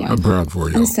everything you know. I'm proud for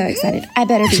you. I'm so excited. I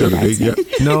better be Set your a date yet?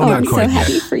 bridesmaid. No, Oh, not I'm quite so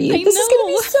happy yet. for you. I This is going to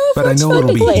be so But I much know fun it'll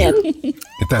to be plan. here.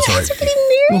 If that's all right. We're getting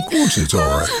married. Well, of course it's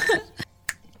all right.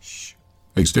 Shh.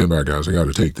 Hey, stand by, guys. I got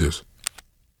to take this.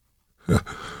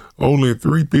 Only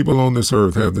 3 people on this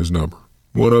earth have this number.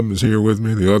 One of them is here with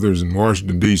me, the other's in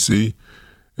Washington, D.C.,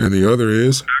 and the other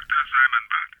is... Dr. Simon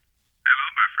Buck. Hello,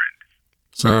 my friend.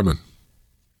 Simon.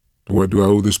 To what do I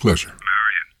owe this pleasure?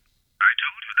 Marion, I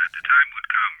told you that the time would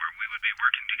come where we would be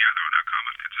working together on our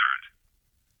common concerns.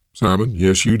 Simon,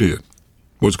 yes, you did.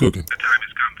 What's cooking? The time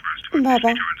has come for us to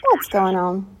Bubba, officially join what's going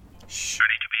on? I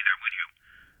need to be there with you.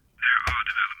 There are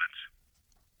developments.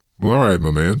 Well, all right,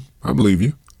 my man. I believe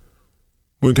you.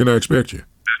 When can I expect you?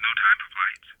 There's no time for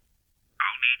flights.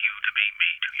 I'll need you to meet me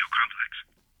to your complex.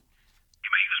 You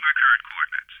may use my current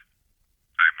coordinates.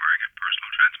 I'm wearing a personal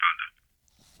transponder.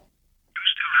 You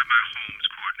still have my home's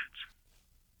coordinates?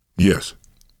 Yes.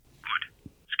 Good.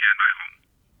 Scan my home.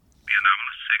 The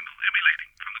anomalous signal emanating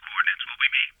from the coordinates will be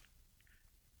me.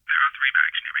 There are 3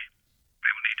 bags near me.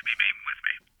 They will need to be beamed with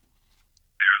me.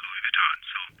 They are Louis Vuitton,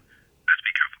 so let's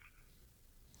be careful.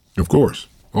 Of course.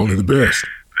 Only the best.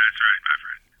 That's right, my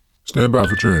friend. Stand by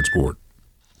for transport.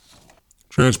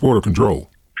 Transporter control.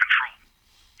 Control.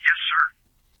 Yes,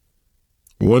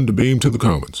 sir. 1 to beam to the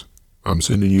Commons. I'm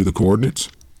sending you the coordinates.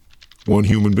 1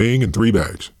 human being and 3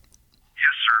 bags.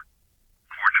 Yes, sir.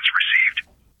 Coordinates received.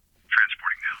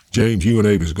 Transporting now. James, you and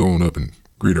Avis go on up and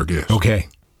greet our guests. Okay.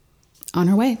 On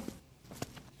our way.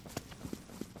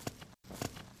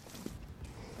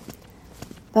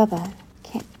 Bubba,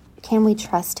 can we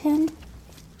trust him?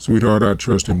 Sweetheart, I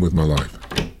trust him with my life.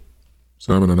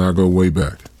 Simon and I go way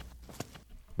back.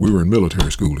 We were in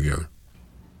military school together.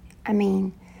 I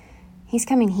mean, he's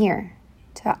coming here,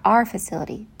 to our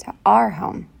facility, to our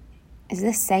home. Is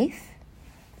this safe?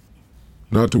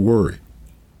 Not to worry.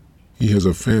 He has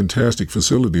a fantastic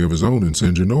facility of his own in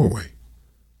Sinja, Norway.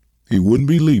 He wouldn't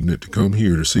be leaving it to come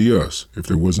here to see us if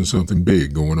there wasn't something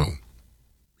big going on.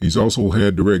 He's also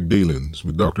had direct dealings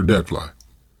with Dr. Dat-Flie.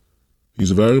 He's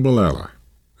a valuable ally,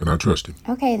 and I trust him.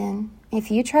 Okay, then.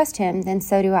 If you trust him, then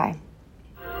so do I.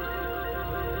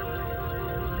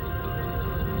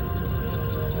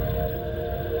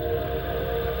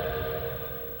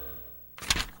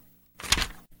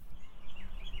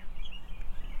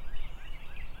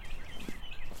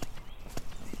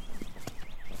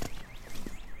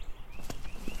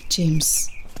 James,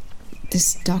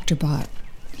 this Dr. Bot,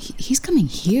 he's coming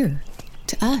here,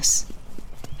 to us.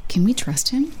 Can we trust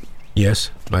him?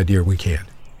 Yes, my dear, we can.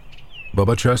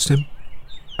 Bubba trusts him.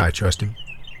 I trust him.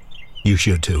 You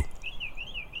should too.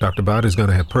 Dr. Bot is going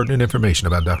to have pertinent information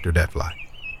about Dr. Dat-Flie.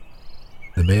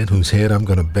 The man whose head I'm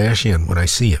going to bash in when I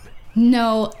see him.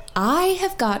 No, I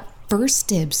have got first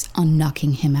dibs on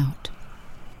knocking him out.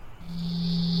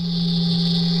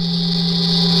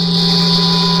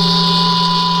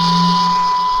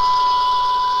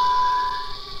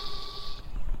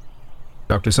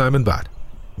 Dr. Simon Bot,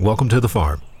 welcome to the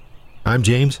farm. I'm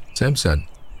James Simpson.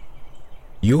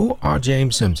 You are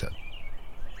James Simpson.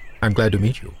 I'm glad to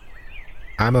meet you.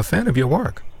 I'm a fan of your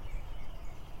work.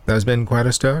 There's been quite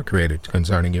a stir created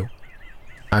concerning you.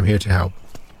 I'm here to help.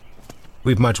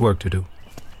 We've much work to do.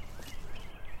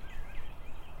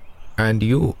 And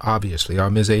you, obviously,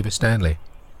 are Miss Ava Stanley.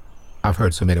 I've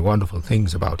heard so many wonderful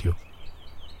things about you.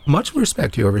 Much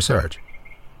respect to your research.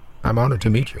 I'm honored to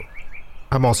meet you.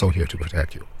 I'm also here to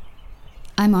protect you.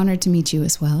 I'm honored to meet you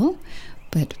as well,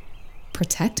 but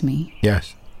protect me?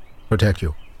 Yes, protect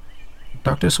you.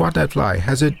 Dr. Swat Dat-Flie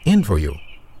has it in for you,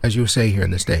 as you say here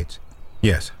in the States.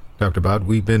 Yes, Dr. Bott,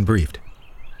 we've been briefed.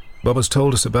 Bubba's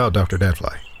told us about Dr.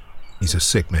 Dat-Flie. He's a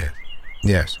sick man.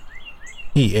 Yes,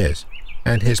 he is.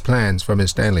 And his plans for Miss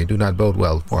Stanley do not bode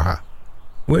well for her.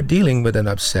 We're dealing with an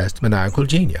obsessed, maniacal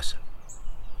genius.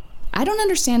 I don't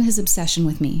understand his obsession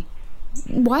with me.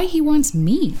 Why he wants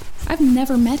me. I've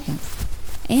never met him.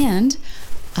 And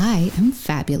I am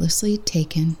fabulously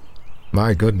taken.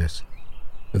 My goodness.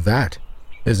 That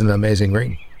is an amazing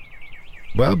ring.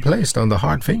 Well placed on the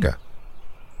hard finger.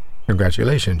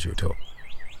 Congratulations, you two.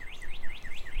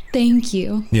 Thank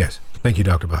you. Yes, thank you,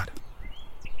 Dr. Bott.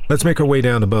 Let's make our way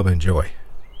down to Bubba and Joy.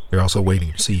 They're also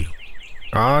waiting to see you.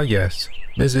 Ah, yes,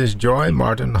 Mrs. Joy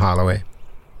Martin Holloway.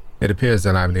 It appears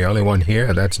that I'm the only one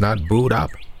here that's not booed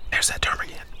up. There's that term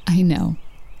again. I know.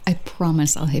 I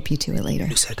promise I'll hip you to it later.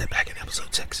 You said that back in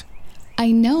episode 6.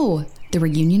 I know. The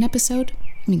reunion episode?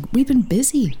 I mean, we've been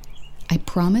busy. I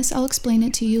promise I'll explain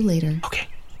it to you later. Okay.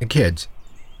 Kids,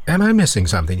 am I missing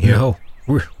something here? No,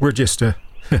 we're just,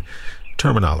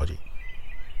 terminology.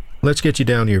 Let's get you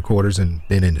down to your quarters and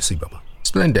then in to see Bubba.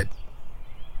 Splendid.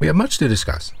 We have much to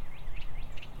discuss.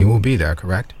 You will be there,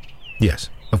 correct? Yes,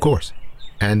 of course.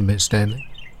 And Miss Stanley?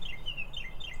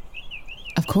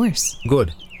 Of course.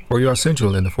 Good, for you are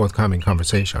essential in the forthcoming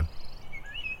conversation.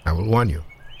 I will warn you,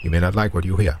 you may not like what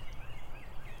you hear.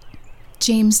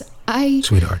 James,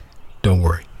 Sweetheart, don't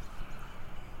worry.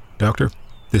 Doctor,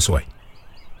 this way.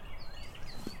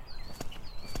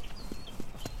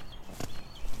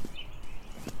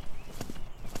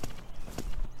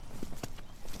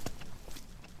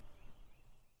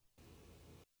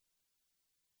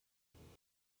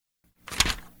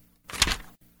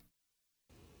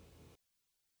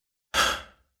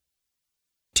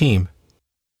 Team,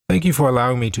 thank you for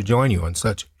allowing me to join you on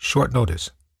such short notice.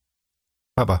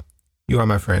 Bubba, you are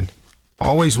my friend.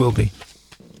 Always will be.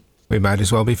 We might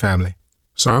as well be family.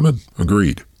 Simon,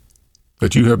 agreed.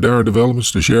 That you have dire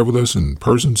developments to share with us in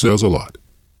person says a lot.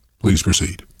 Please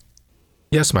proceed.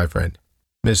 Yes, my friend.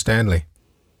 Miss Stanley.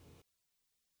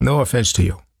 No offense to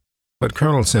you, but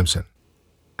Colonel Simpson,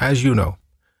 as you know,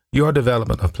 your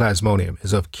development of plasmodium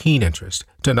is of keen interest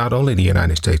to not only the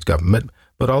United States government,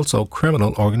 but also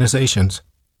criminal organizations.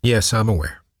 Yes, I'm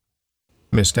aware.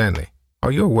 Miss Stanley,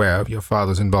 are you aware of your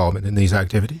father's involvement in these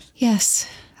activities? Yes,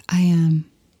 I am.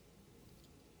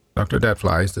 Dr.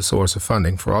 Dat-Flie is the source of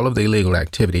funding for all of the illegal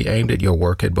activity aimed at your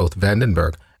work at both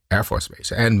Vandenberg Air Force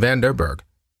Base and Vanderburg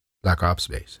Black Ops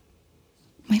Base.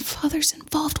 My father's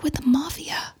involved with the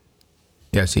mafia.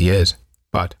 Yes, he is,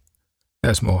 but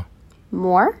there's more.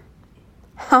 More?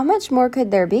 How much more could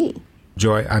there be?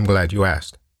 Joy, I'm glad you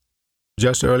asked.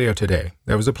 Just earlier today,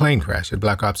 there was a plane crash at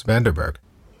Black Ops Vanderburg.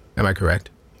 Am I correct?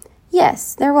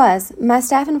 Yes, there was. My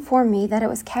staff informed me that it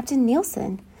was Captain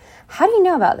Nielsen. How do you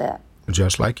know about that?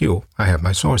 Just like you, I have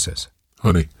my sources.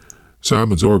 Honey,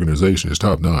 Simon's organization is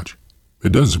top-notch.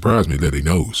 It doesn't surprise me that he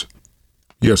knows.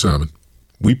 Yes, Simon,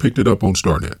 we picked it up on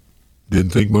StarNet.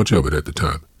 Didn't think much of it at the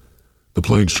time. The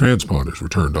plane's transponders were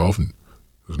turned off and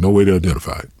there's no way to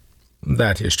identify it.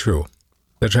 That is true.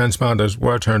 The transponders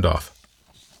were turned off.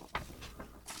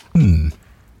 And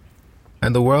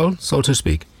the world, so to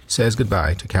speak, says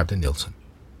goodbye to Captain Nielsen.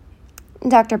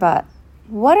 Dr. Bott,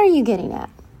 what are you getting at?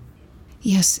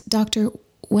 Yes, Doctor,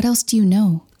 what else do you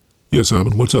know? Yes,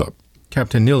 Simon, what's up?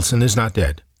 Captain Nielsen is not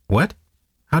dead. What?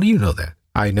 How do you know that?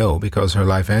 I know because her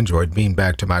life android beamed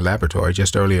back to my laboratory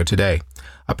just earlier today,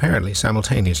 apparently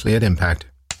simultaneously at impact.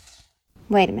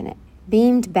 Wait a minute.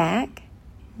 Beamed back?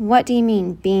 What do you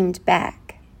mean, beamed back?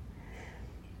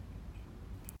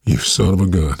 You son of a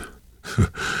gun.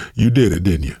 You did it,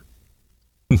 didn't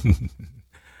you?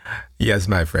 Yes,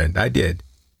 my friend, I did.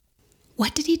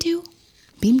 What did he do?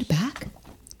 Beamed back?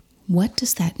 What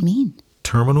does that mean?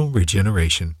 Terminal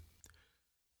regeneration.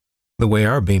 The way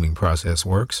our beaming process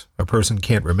works, a person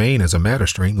can't remain as a matter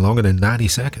string longer than 90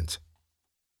 seconds.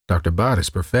 Dr. Bott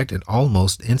has perfected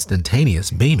almost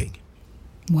instantaneous beaming.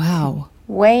 Wow.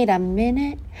 Wait a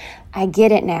minute. I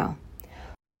get it now.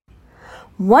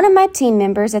 One of my team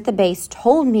members at the base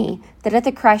told me that at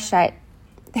the crash site,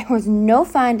 there was no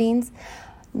findings,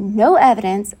 no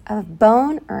evidence of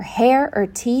bone or hair or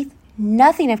teeth,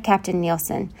 nothing of Captain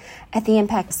Nielsen at the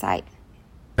impact site.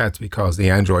 That's because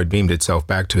the android beamed itself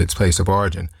back to its place of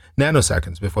origin,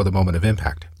 nanoseconds before the moment of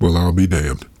impact. Well, I'll be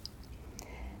damned.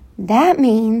 That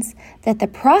means that the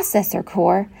processor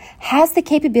core has the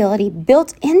capability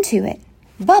built into it.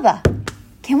 Bubba,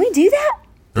 can we do that?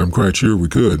 I'm quite sure we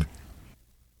could.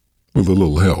 With a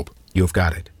little help. You've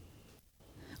got it.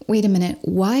 Wait a minute.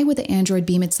 Why would the android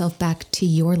beam itself back to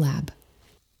your lab?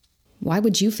 Why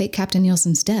would you fake Captain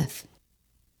Nielsen's death?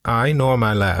 I nor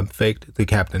my lab faked the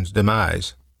captain's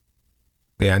demise.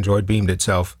 The android beamed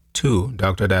itself to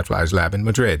Dr. Dat-Flie's lab in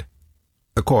Madrid.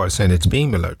 The core sent its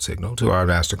beam alert signal to our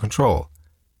master control.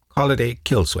 Call it a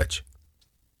kill switch.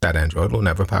 That android will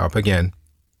never power up again.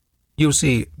 You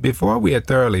see, before we had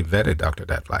thoroughly vetted Dr.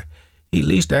 Dat-Flie, he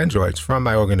leased androids from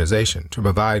my organization to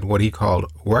provide what he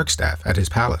called work staff at his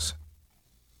palace.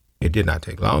 It did not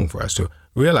take long for us to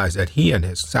realize that he and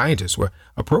his scientists were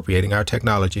appropriating our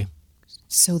technology.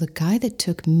 So the guy that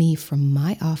took me from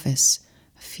my office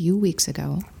a few weeks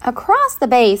ago... Across the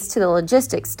base to the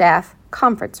logistics staff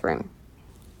conference room.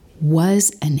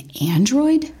 Was an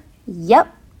android?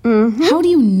 Yep. Mm-hmm. How do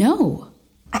you know?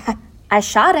 I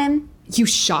shot him. You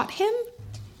shot him?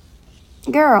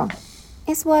 Girl,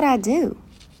 it's what I do.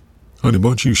 Honey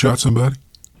Bunch, you shot somebody?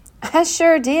 I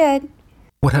sure did.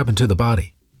 What happened to the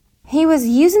body? He was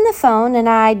using the phone and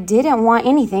I didn't want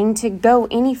anything to go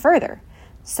any further.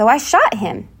 So I shot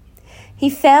him. He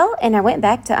fell and I went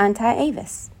back to untie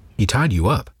Avis. He tied you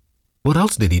up. What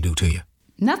else did he do to you?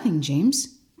 Nothing,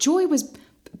 James. Joy was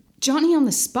Johnny on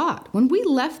the spot. When we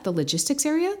left the logistics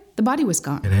area, the body was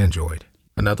gone. An android.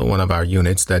 Another one of our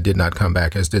units that did not come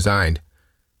back as designed.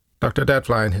 Dr.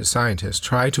 Dat-Flie and his scientists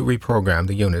tried to reprogram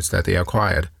the units that they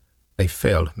acquired. They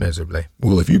failed miserably.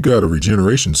 Well, if you got a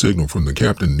regeneration signal from the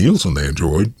Captain Nielsen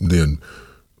android, then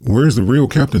where's the real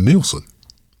Captain Nielsen?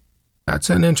 That's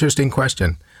an interesting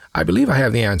question. I believe I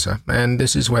have the answer, and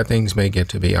this is where things may get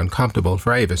to be uncomfortable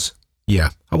for Avis.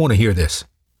 Yeah, I want to hear this.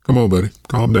 Come on, buddy.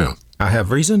 Calm down. I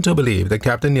have reason to believe that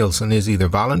Captain Nielsen is either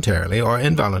voluntarily or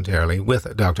involuntarily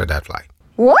with Dr. Dat-Flie.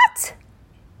 What?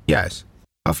 Yes.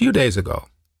 A few days ago,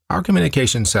 our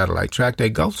communications satellite tracked a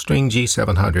Gulfstream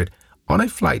G700 on a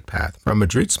flight path from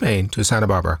Madrid, Spain to Santa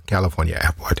Barbara, California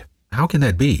airport. How can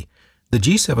that be? The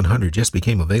G700 just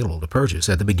became available to purchase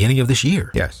at the beginning of this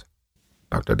year. Yes.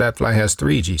 Dr. Dat-Flie has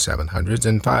 3 G700s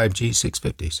and 5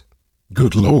 G650s.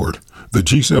 Good Lord. The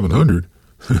G700?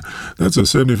 That's a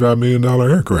 $75 million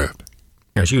aircraft.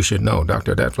 As you should know,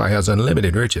 Dr. Dat-Flie has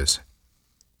unlimited riches.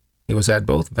 He was at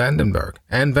both Vandenberg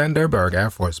and Vanderberg Air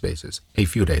Force bases a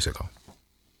few days ago.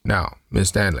 Now, Miss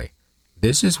Stanley,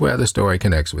 this is where the story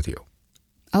connects with you.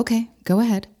 Okay, go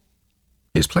ahead.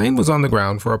 His plane was on the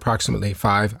ground for approximately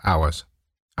 5 hours.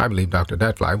 I believe Dr.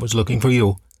 Dat-Flie was looking for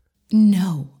you.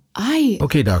 No,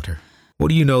 Okay, Doctor. What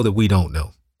do you know that we don't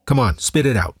know? Come on, spit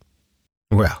it out.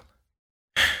 Well,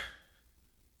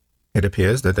 it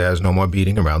appears that there's no more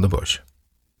beating around the bush.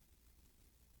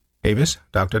 Avis,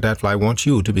 Dr. Dat-Flie wants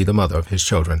you to be the mother of his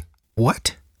children.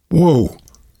 What? Whoa.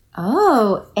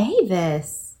 Oh,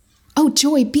 Avis. Oh,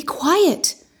 Joy, be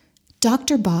quiet.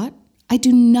 Dr. Bott, I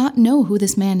do not know who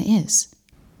this man is.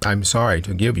 I'm sorry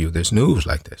to give you this news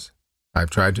like this. I've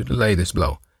tried to delay this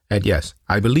blow, and yes,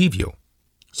 I believe you.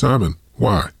 Simon,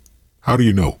 why? How do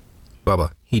you know?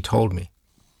 Bubba, he told me.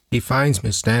 He finds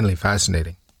Miss Stanley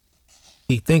fascinating.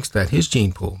 He thinks that his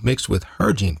gene pool mixed with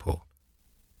her gene pool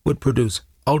would produce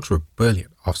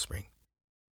ultra-brilliant offspring.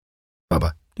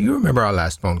 Bubba, do you remember our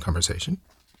last phone conversation?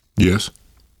 Yes.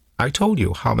 I told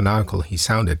you how maniacal he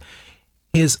sounded.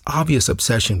 His obvious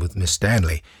obsession with Miss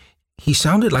Stanley. He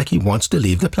sounded like he wants to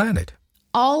leave the planet.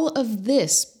 All of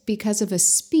this because of a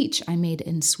speech I made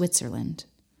in Switzerland.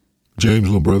 James,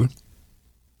 little brother,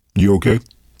 you okay?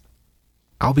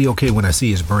 I'll be okay when I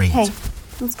see his brains. Hey,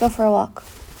 let's go for a walk.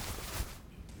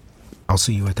 I'll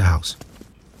see you at the house.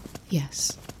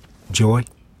 Yes. Joy,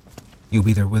 you'll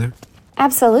be there with her?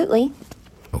 Absolutely.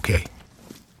 Okay.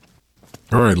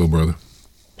 All right, little brother.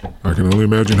 I can only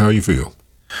imagine how you feel.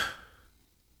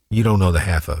 You don't know the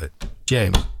half of it.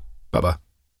 James, Bubba,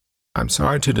 I'm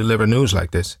sorry to deliver news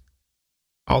like this.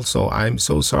 Also, I'm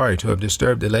so sorry to have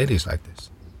disturbed the ladies like this.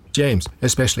 James,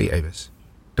 especially Avis.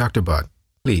 Dr. Bott,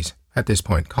 please, at this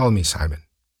point, call me Simon.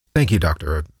 Thank you,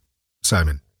 Dr.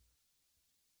 Simon.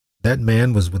 That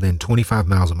man was within 25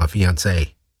 miles of my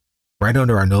fiancée, right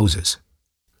under our noses.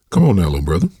 Come on now, little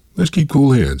brother. Let's keep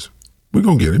cool heads. We're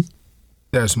gonna get him.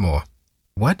 There's more.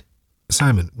 What?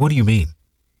 Simon, what do you mean?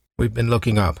 We've been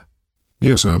looking up.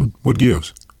 Yes, Simon. What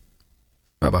gives?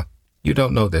 Bubba, you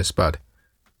don't know this, but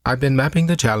I've been mapping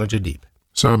the Challenger deep.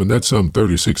 Simon, that's some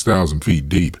 36,000 feet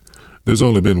deep. There's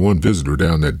only been one visitor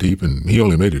down that deep, and he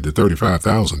only made it to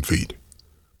 35,000 feet.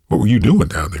 What were you doing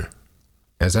down there?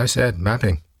 As I said,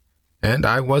 mapping. And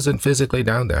I wasn't physically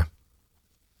down there.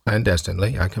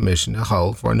 Clandestinely, I commissioned a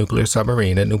hull for a nuclear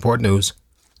submarine at Newport News.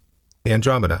 The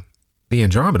Andromeda. The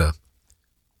Andromeda?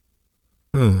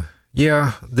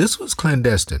 Yeah, this was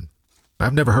clandestine.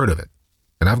 I've never heard of it.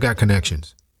 And I've got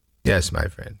connections. Yes, my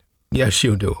friend. Yes,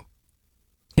 you do.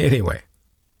 Anyway,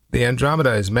 the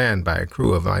Andromeda is manned by a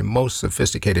crew of my most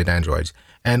sophisticated androids,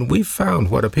 and we've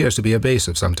found what appears to be a base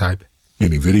of some type.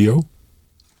 Any video?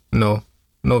 No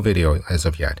video as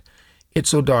of yet. It's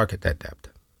so dark at that depth.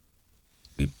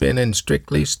 We've been in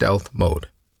strictly stealth mode.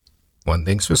 One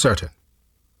thing's for certain.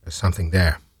 There's something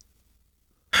there.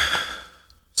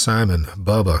 Simon,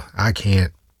 Bubba, I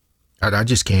can't. I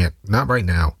just can't. Not right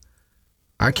now.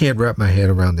 I can't wrap my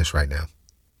head around this right now.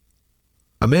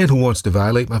 A man who wants to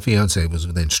violate my fiancée was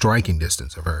within striking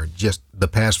distance of her just the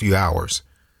past few hours.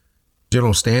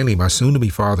 General Stanley, my soon-to-be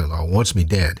father-in-law, wants me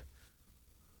dead.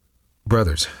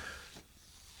 Brothers,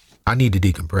 I need to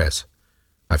decompress.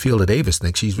 I feel that Avis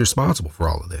thinks she's responsible for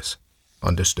all of this.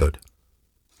 Understood.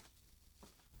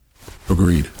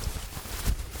 Agreed.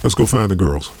 Let's go find the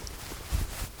girls.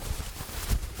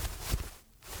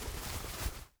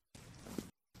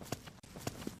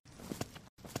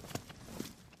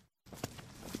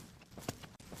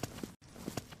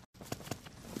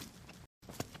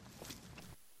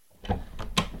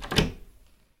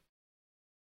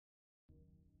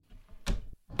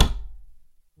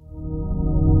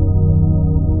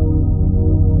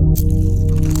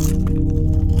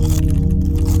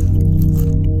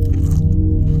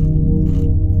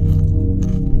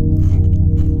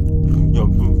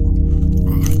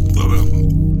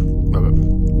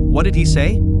 What did he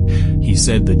say? He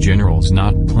said the general's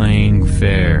not playing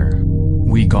fair.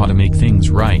 We gotta make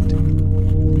things right.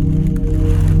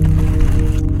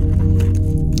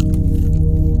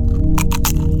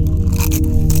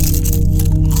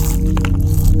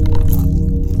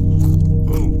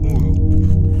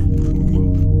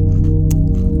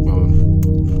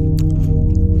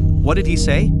 What did he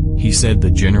say? He said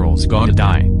the general's gotta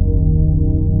die.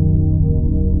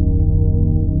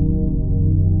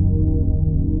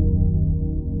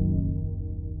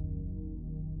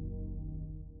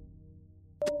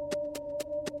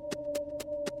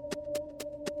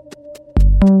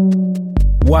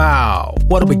 Wow,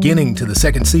 what a beginning to the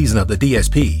second season of the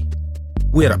DSP.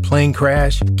 We had a plane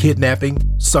crash, kidnapping,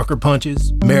 sucker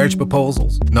punches, marriage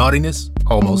proposals, naughtiness,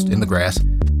 almost in the grass,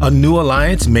 a new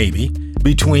alliance, maybe,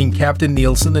 between Captain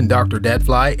Nielsen and Dr.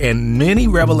 Dat-Flie, and many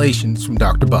revelations from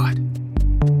Dr. Bot.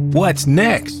 What's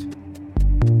next?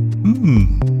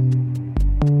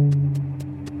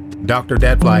 Dr.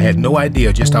 Dat-Flie had no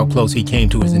idea just how close he came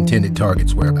to his intended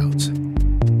target's whereabouts.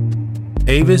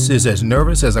 Avis is as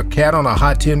nervous as a cat on a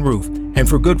hot tin roof, and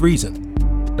for good reason.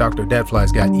 Dr.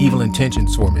 Dat-Flie's got evil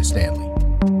intentions for Miss Stanley.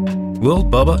 Will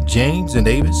Bubba, James, and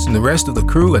Avis and the rest of the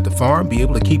crew at the farm be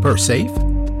able to keep her safe?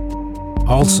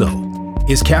 Also,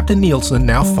 is Captain Nielsen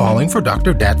now falling for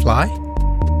Dr. Dat-Flie?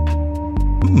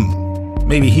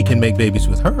 Maybe he can make babies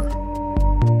with her.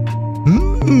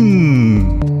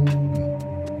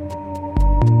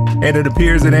 And it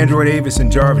appears that Android Avis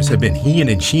and Jarvis have been heeing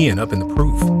and sheeing up in the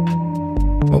proof.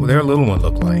 What will their little one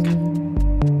look like?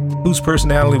 Whose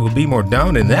personality will be more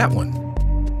down than that one?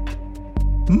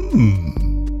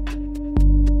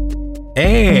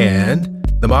 And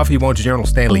the Mafia wants General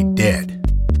Stanley dead.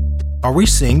 Are we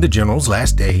seeing the General's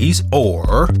last days,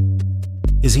 or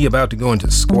is he about to go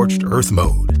into scorched earth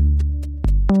mode?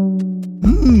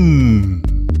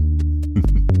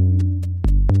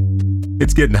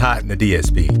 It's getting hot in the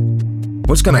DSP.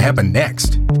 What's going to happen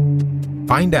next?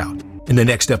 Find out in the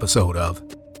next episode of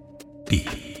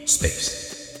Deep Space.